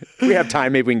 If we have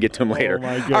time, maybe we can get to them later.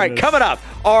 My goodness. All right, coming up,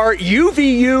 our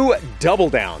UVU double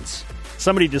downs.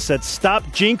 Somebody just said, stop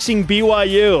jinxing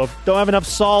BYU. Don't have enough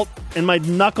salt and my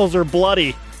knuckles are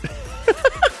bloody.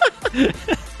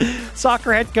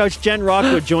 Soccer head coach Jen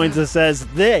Rockwood joins us as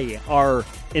they are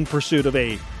in pursuit of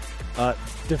a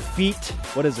defeat.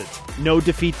 What is it? No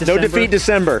defeat December. No defeat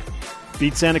December.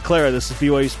 Beat Santa Clara. This is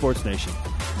BYU Sports Nation.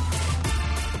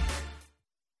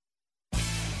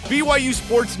 BYU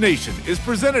Sports Nation is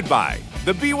presented by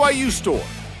The BYU Store,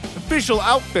 official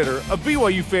outfitter of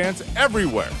BYU fans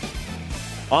everywhere.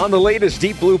 On the latest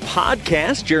Deep Blue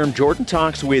podcast, Jerem Jordan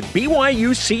talks with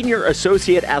BYU Senior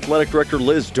Associate Athletic Director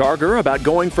Liz Darger about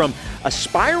going from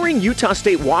aspiring Utah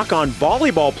State walk-on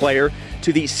volleyball player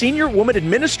to the senior woman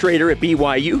administrator at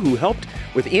BYU who helped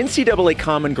with NCAA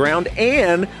Common Ground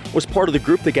and was part of the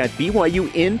group that got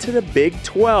BYU into the Big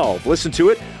 12. Listen to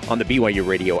it on the BYU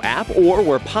Radio app or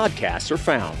where podcasts are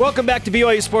found. Welcome back to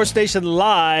BYU Sports Station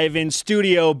live in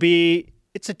Studio B.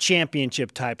 It's a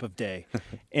championship type of day.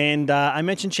 And I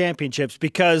mentioned championships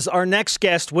because our next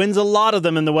guest wins a lot of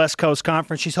them in the West Coast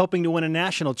Conference. She's hoping to win a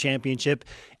national championship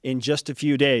in just a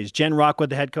few days. Jen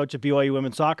Rockwood, the head coach of BYU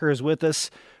Women's Soccer, is with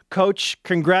us. Coach,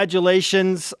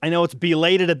 congratulations. I know it's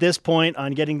belated at this point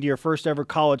on getting to your first ever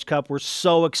College Cup. We're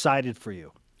so excited for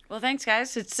you. Well, thanks,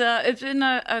 guys. It's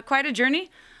been quite a journey,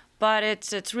 but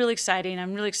it's really exciting.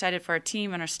 I'm really excited for our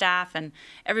team and our staff and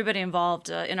everybody involved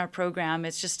in our program.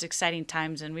 It's just exciting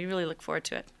times, and we really look forward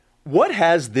to it. What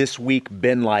has this week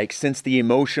been like since the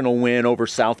emotional win over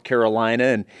South Carolina,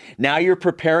 and now you're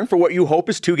preparing for what you hope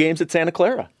is 2 games at Santa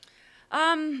Clara?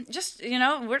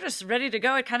 We're just ready to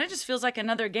go. It kind of just feels like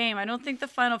another game. I don't think the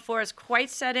Final Four is quite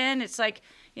set in. It's like,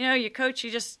 you coach,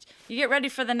 you get ready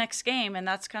for the next game, and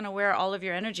that's kind of where all of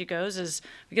your energy goes is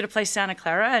we get to play Santa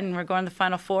Clara, and we're going to the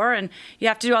Final Four, and you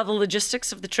have to do all the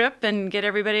logistics of the trip and get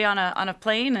everybody on a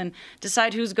plane and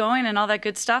decide who's going and all that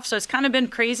good stuff. So it's kind of been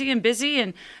crazy and busy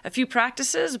and a few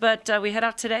practices, but we head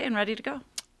out today and ready to go.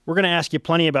 We're going to ask you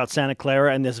plenty about Santa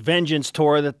Clara and this Vengeance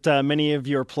Tour that many of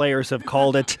your players have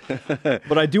called it.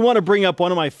 But I do want to bring up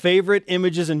one of my favorite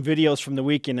images and videos from the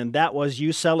weekend, and that was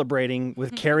you celebrating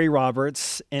with Carrie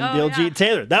Roberts and Diljeet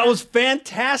Taylor. That was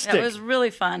fantastic. It was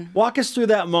really fun. Walk us through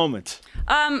that moment.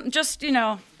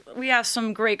 We have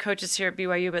some great coaches here at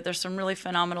BYU, but there's some really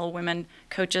phenomenal women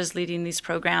coaches leading these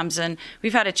programs, and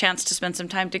we've had a chance to spend some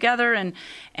time together and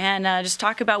just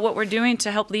talk about what we're doing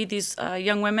to help lead these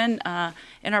young women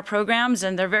in our programs,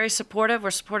 and they're very supportive.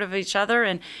 We're supportive of each other,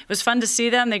 and it was fun to see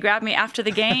them. They grabbed me after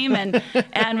the game, and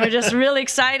we're just really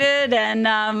excited, and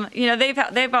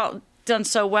they've all done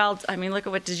so well. I mean, look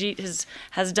at what Diljeet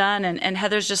has done, and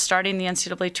Heather's just starting the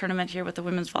NCAA tournament here with the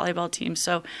women's volleyball team,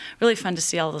 so really fun to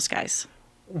see all those guys.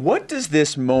 What does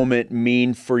this moment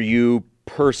mean for you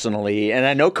personally? And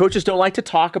I know coaches don't like to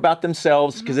talk about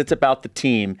themselves because it's about the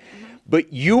team,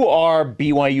 but you are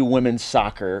BYU Women's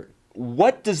Soccer.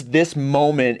 What does this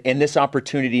moment and this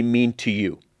opportunity mean to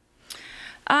you?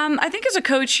 I think as a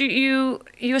coach, you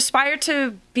aspire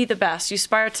to be the best. You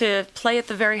aspire to play at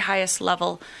the very highest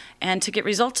level and to get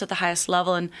results at the highest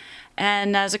level.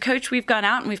 And as a coach, we've gone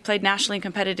out and we've played nationally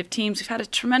competitive teams. We've had a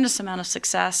tremendous amount of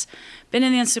success, been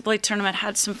in the NCAA tournament,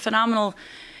 had some phenomenal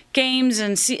games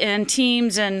and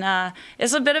teams, and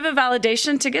it's a bit of a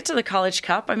validation to get to the College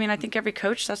Cup. I mean, I think every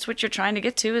coach, that's what you're trying to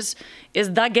get to is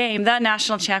the game, that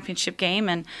national championship game,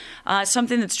 and it's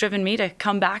something that's driven me to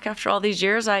come back after all these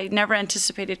years. I never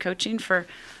anticipated coaching for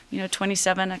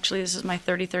 27. Actually, this is my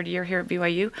 33rd year here at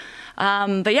BYU.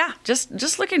 But yeah,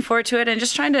 just looking forward to it and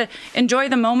just trying to enjoy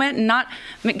the moment and not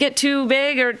get too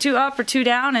big or too up or too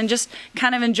down and just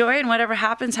kind of enjoy it, and whatever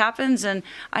happens, happens. And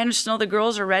I just know the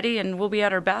girls are ready and we'll be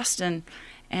at our best and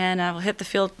we'll hit the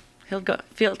field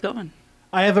going.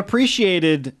 I have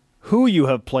appreciated who you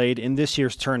have played in this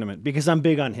year's tournament, because I'm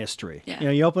big on history. Yeah. You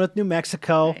know, you open with New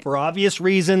Mexico for obvious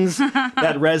reasons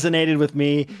that resonated with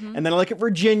me. And then I look at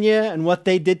Virginia and what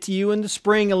they did to you in the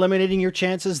spring, eliminating your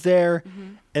chances there.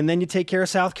 And then you take care of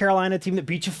South Carolina, a team that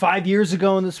beat you 5 years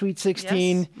ago in the Sweet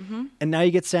 16. Yes. And now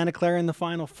you get Santa Clara in the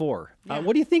Final Four. Yeah.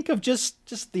 What do you think of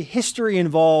just the history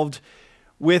involved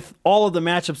with all of the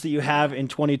matchups that you have in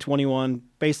 2021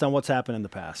 based on what's happened in the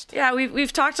past? Yeah,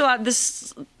 we've talked a lot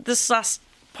this last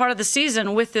part of the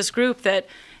season with this group that,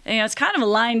 you know, it's kind of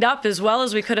lined up as well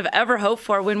as we could have ever hoped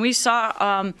for. When we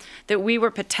saw that we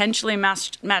were potentially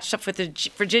matched up with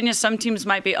Virginia, some teams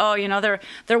might be, oh, you know, they're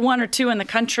 1 or 2 in the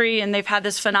country and they've had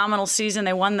this phenomenal season.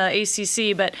 They won the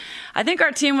ACC, but I think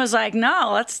our team was like,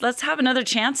 no, let's have another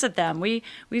chance at them. We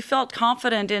felt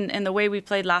confident in the way we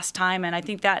played last time, and I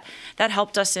think that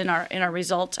helped us in our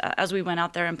result as we went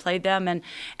out there and played them. And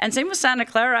same with Santa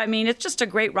Clara. I mean, it's just a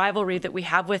great rivalry that we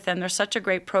have with them. They're such a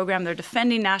great program. They're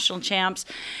defending national champs.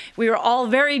 We were all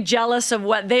very jealous of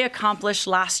what they accomplished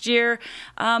last year,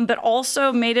 but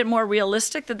also made it more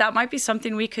realistic that might be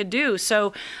something we could do.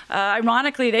 So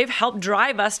ironically, they've helped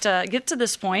drive us to get to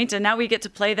this point, and now we get to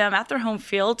play them at their home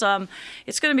field.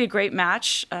 It's going to be a great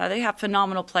match. They have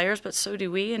phenomenal players, but so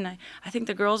do we, and I think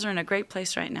the girls are in a great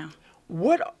place right now.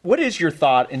 What is your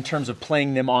thought in terms of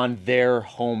playing them on their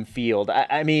home field?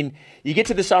 I mean, you get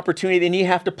to this opportunity, then you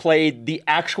have to play the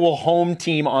actual home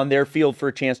team on their field for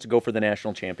a chance to go for the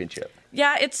national championship.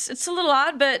 Yeah, it's a little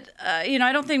odd, but you know,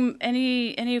 I don't think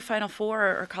any Final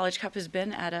Four or College Cup has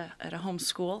been at a home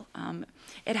school.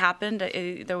 It happened.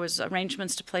 There was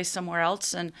arrangements to play somewhere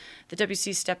else, and the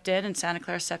WC stepped in, and Santa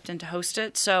Clara stepped in to host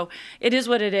it. So it is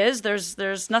what it is.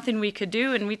 There's nothing we could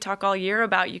do, and we talk all year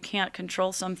about you can't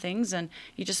control some things, and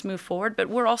you just move forward. But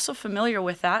we're also familiar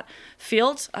with that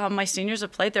field. My seniors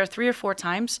have played there 3 or 4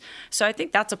 times, so I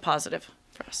think that's a positive.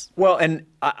 Well, and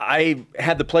I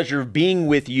had the pleasure of being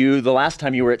with you the last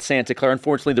time you were at Santa Clara.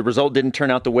 Unfortunately, the result didn't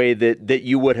turn out the way that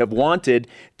you would have wanted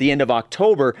the end of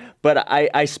October. But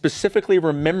I specifically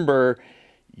remember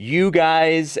you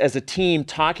guys as a team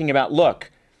talking about, look,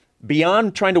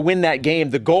 beyond trying to win that game,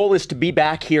 the goal is to be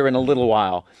back here in a little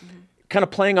while. Kind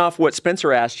of playing off what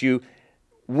Spencer asked you,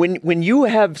 when you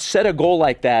have set a goal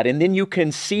like that and then you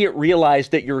can see it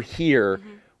realized that you're here,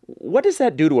 what does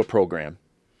that do to a program?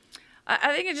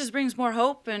 I think it just brings more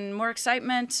hope and more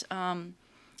excitement, and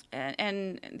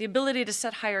the ability to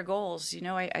set higher goals. You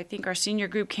know, I think our senior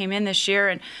group came in this year,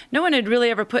 and no one had really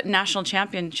ever put national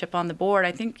championship on the board.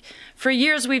 I think for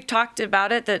years we've talked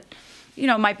about it that, you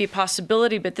know, it might be a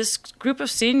possibility, but this group of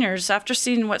seniors, after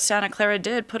seeing what Santa Clara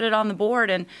did, put it on the board,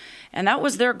 and that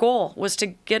was their goal, was to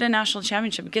get a national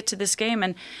championship, get to this game.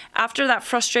 And after that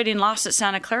frustrating loss at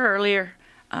Santa Clara earlier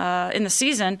in the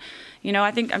season, you know,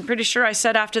 I'm pretty sure I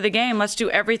said after the game, let's do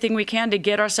everything we can to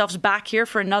get ourselves back here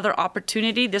for another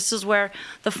opportunity. This is where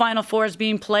the Final Four is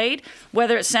being played.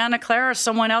 Whether it's Santa Clara or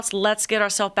someone else, let's get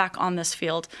ourselves back on this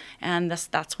field. And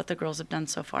that's what the girls have done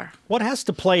so far. What has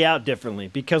to play out differently?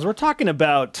 Because we're talking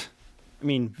about, I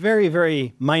mean, very,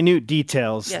 very minute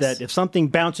details that if something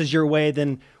bounces your way,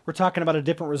 then we're talking about a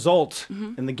different result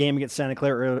in the game against Santa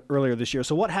Clara earlier this year.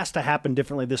 So what has to happen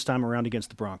differently this time around against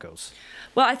the Broncos?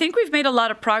 Well, I think we've made a lot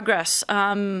of progress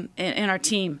in our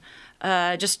team.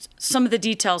 Just some of the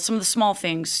details, some of the small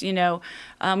things, you know.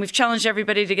 We've challenged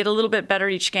everybody to get a little bit better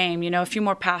each game, you know, a few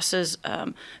more passes,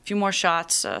 a few more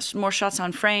shots, some more shots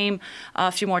on frame,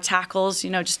 a few more tackles, you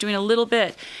know, just doing a little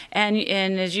bit. And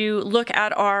as you look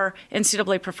at our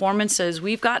NCAA performances,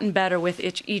 we've gotten better with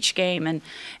each game. And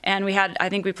I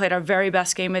think we played our very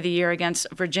best game of the year against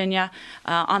Virginia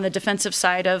on the defensive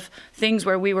side of things,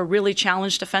 where we were really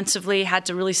challenged defensively, had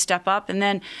to really step up. And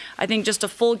then I think just a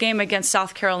full game against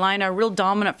South Carolina, a real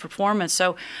dominant performance.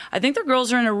 So I think the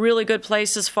girls are in a really good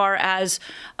place as far as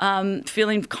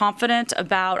feeling confident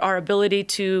about our ability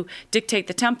to dictate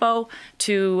the tempo,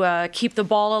 to keep the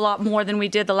ball a lot more than we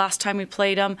did the last time we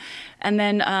played them. And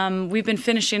then we've been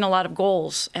finishing a lot of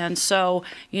goals. And so,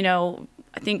 you know,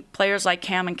 I think players like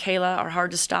Cam and Kayla are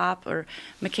hard to stop, or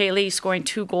McKaylee scoring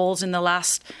 2 goals in the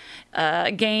last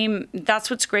game. That's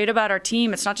what's great about our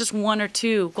team. It's not just 1 or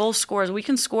 2 goal scorers. We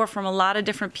can score from a lot of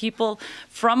different people,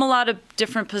 from a lot of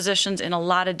different positions, in a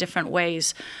lot of different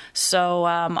ways. So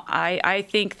I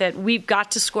think that we've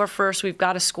got to score first. We've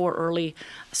got to score early,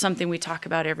 something we talk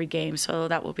about every game. So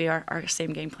that will be our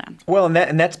same game plan. Well,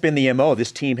 and that's been the MO.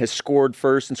 This team has scored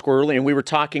first and scored early. And we were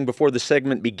talking before the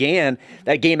segment began,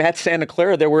 that game at Santa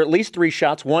Clara, there were at least 3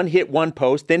 shots. One hit one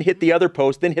post, then hit the other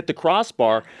post, then hit the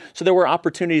crossbar. So there were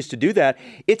opportunities to do that.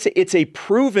 It's a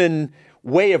proven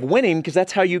way of winning, because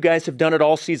that's how you guys have done it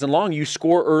all season long. You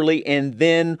score early, and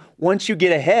then once you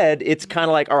get ahead, it's kind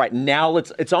of like, all right, now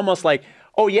it's almost like,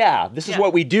 oh yeah, this is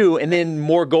what we do, and then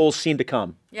more goals seem to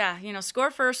come. Yeah,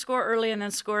 score first, score early, and then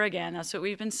score again. That's what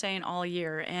we've been saying all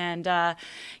year. And,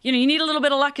 you need a little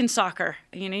bit of luck in soccer.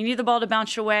 You need the ball to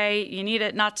bounce your way. You need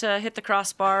it not to hit the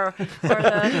crossbar or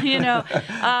the,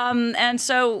 and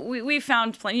so we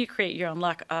found plenty. You create your own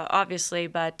luck, obviously,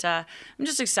 but I'm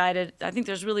just excited. I think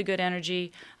there's really good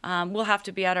energy. We'll have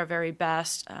to be at our very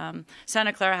best.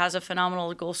 Santa Clara has a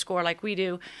phenomenal goal scorer like we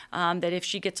do, that if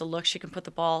she gets a look, she can put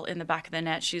the ball in the back of the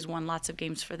net. She's won lots of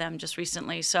games for them just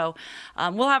recently. So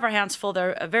we'll have our hands full.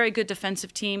 They're a very good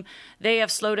defensive team. They have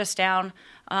slowed us down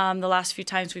the last few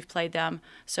times we've played them.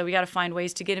 So we got to find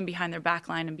ways to get in behind their back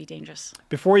line and be dangerous.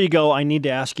 Before you go, I need to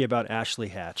ask you about Ashley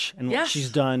Hatch and what she's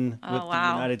done with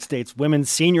the United States women's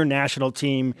senior national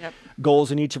team,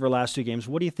 goals in each of her last 2 games.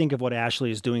 What do you think of what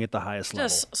Ashley is doing at the highest level?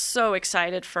 Just so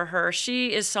excited for her.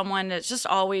 She is someone that's just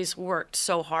always worked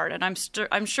so hard, and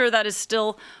I'm sure that is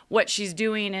still what she's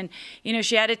doing. And,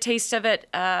 she had a taste of it,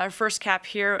 her first cap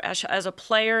here as a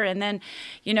player, and then,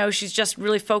 she's just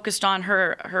really focused on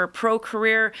her pro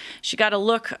career. She got a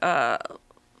look a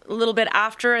little bit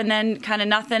after, and then kind of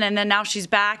nothing, and then now she's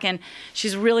back, and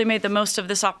she's really made the most of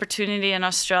this opportunity in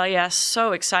Australia.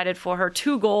 So excited for her.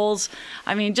 2 goals.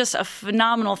 I mean, just a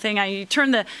phenomenal thing. You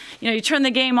turn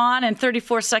the game on, and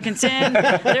 34 seconds in,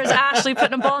 there's Ashley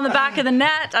putting a ball in the back of the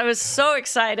net. I was so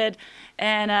excited,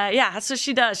 and that's what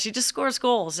she does. She just scores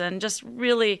goals, and just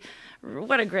really,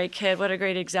 what a great kid, what a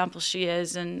great example she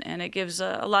is, and it gives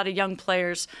a lot of young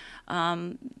players,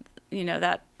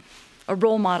 that a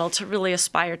role model to really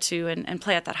aspire to and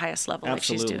play at that highest level.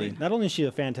 Absolutely. Like she's doing. Not only is she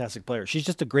a fantastic player, she's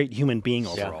just a great human being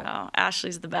overall. Oh,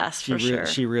 Ashley's the best, for sure.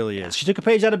 She really is. She took a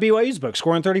page out of BYU's book,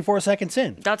 scoring 34 seconds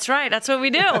in. That's right. That's what we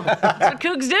do. That's what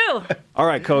Cougs do. All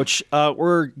right, Coach.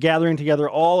 We're gathering together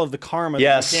all of the karma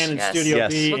that we can in Studio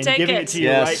B we'll and giving it to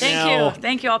you right now.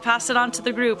 Thank you. I'll pass it on to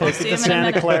the group. We'll see you in a Santa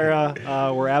minute.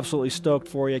 Clara. We're absolutely stoked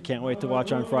for you. Can't wait to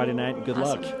watch on Friday night. Good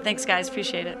luck. Thanks, guys.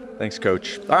 Appreciate it. Thanks,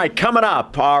 Coach. All right, coming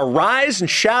up, our rise and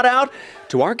shout out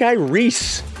to our guy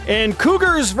Reese. And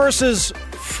Cougars versus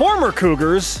former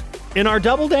Cougars in our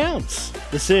double downs.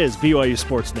 This is BYU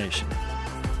Sports Nation.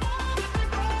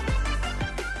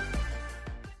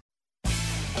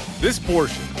 This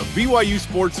portion of BYU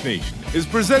Sports Nation is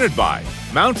presented by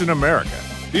Mountain America,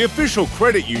 the official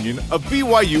credit union of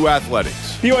BYU Athletics.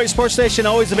 BYU Sports Nation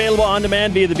always available on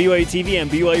demand via the BYU TV and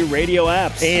BYU Radio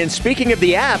apps. And speaking of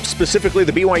the app, specifically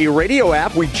the BYU Radio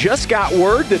app, we just got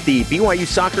word that the BYU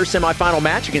soccer semifinal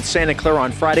match against Santa Clara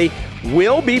on Friday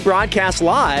will be broadcast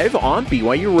live on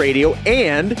BYU Radio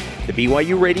and the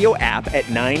BYU Radio app at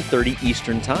 9:30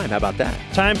 Eastern Time. How about that?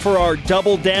 Time for our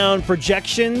double down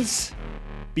projections.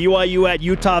 BYU at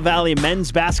Utah Valley men's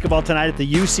basketball tonight at the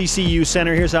UCCU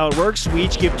Center. Here's how it works. We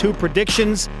each give 2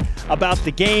 predictions about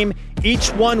the game.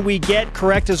 Each one we get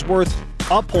correct is worth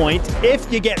a point.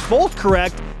 If you get both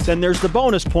correct, then there's the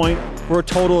bonus point for a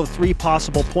total of 3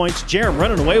 possible points. Jerem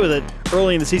running away with it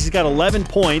early in the season. He's got 11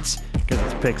 points because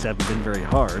his picks haven't been very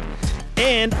hard.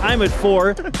 And I'm at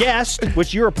 4. Guest,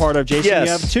 which you're a part of, Jason.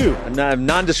 Yes. You have 2. A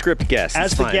nondescript guest.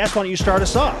 As the guest, why don't you start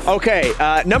us off? Okay,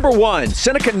 number 1,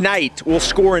 Seneca Knight will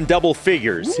score in double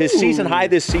figures. Ooh. His season high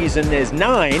this season is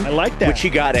 9. I like that. Which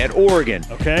he got at Oregon.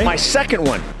 Okay. My second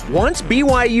one, once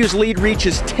BYU's lead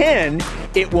reaches 10,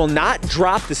 it will not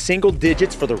drop to single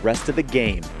digits for the rest of the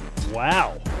game.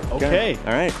 Wow. Okay.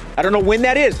 All right. I don't know when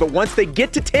that is, but once they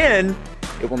get to 10,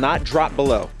 it will not drop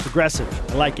below. Progressive.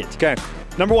 I like it. Okay.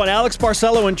 Number 1, Alex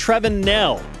Barcelo and Trevin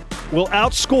Nell will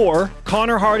outscore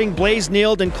Connor Harding, Blaze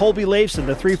Neild, and Colby Leifson,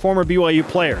 the 3 former BYU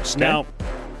players. Okay. Now,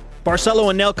 Barcelo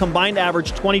and Nell combined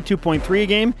average 22.3 a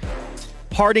game.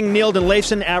 Harding, Neild, and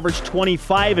Leifson average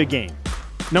 25 a game.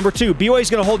 Number 2, BYU is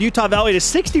going to hold Utah Valley to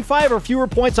 65 or fewer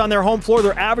points on their home floor.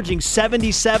 They're averaging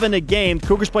 77 a game.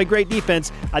 Cougars play great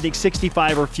defense. I think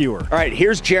 65 or fewer. All right,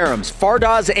 here's Jerem's.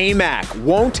 Fardaz Amack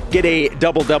won't get a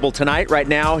double-double tonight. Right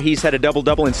now, he's had a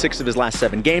double-double in 6 of his last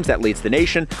 7 games. That leads the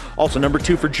nation. Also, number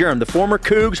 2 for Jerem. The former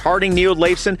Cougs, Harding, Neild,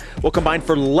 Leifson, will combine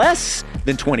for less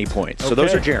than 20 points. So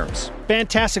those are Jerem's.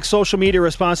 Fantastic social media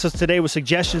responses today with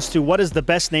suggestions to what is the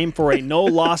best name for a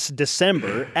no-loss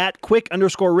December. At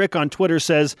 @quick_Rick on Twitter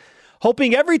says,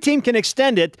 hoping every team can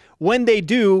extend it. When they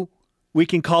do, we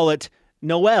can call it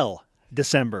Noel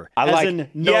December. I love it.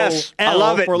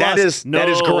 That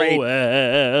is great.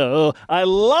 I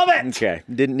love it. Okay.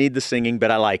 Didn't need the singing, but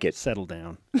I like it. Settle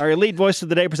down. Our elite voice of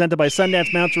the day presented by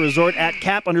Sundance Mountain Resort at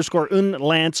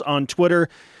 @cap_unlance on Twitter.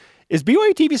 Is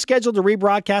BYU TV scheduled to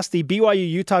rebroadcast the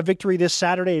BYU-Utah victory this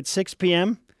Saturday at 6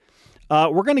 p.m.?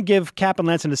 We're going to give Cap and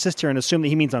Lance an assist here and assume that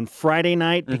he means on Friday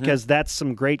night because that's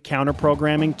some great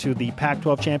counter-programming to the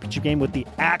Pac-12 championship game with the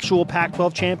actual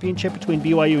Pac-12 championship between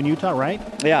BYU and Utah, right?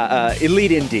 Yeah,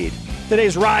 elite indeed.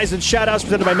 Today's Rise and Shoutouts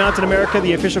presented by Mountain America,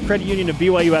 the official credit union of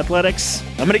BYU Athletics.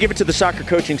 I'm going to give it to the soccer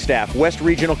coaching staff, West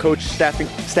Regional Coach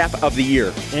Staff of the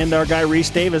Year. And our guy Reese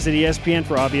Davis at ESPN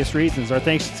for obvious reasons. Our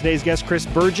thanks to today's guests, Chris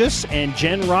Burgess and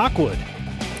Jen Rockwood.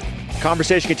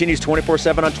 Conversation continues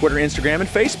 24/7 on Twitter, Instagram, and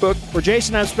Facebook. For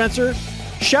Jason, I'm Spencer.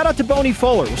 Shout out to Boney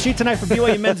Fuller. We'll see you tonight for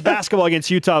BYU men's basketball against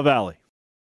Utah Valley.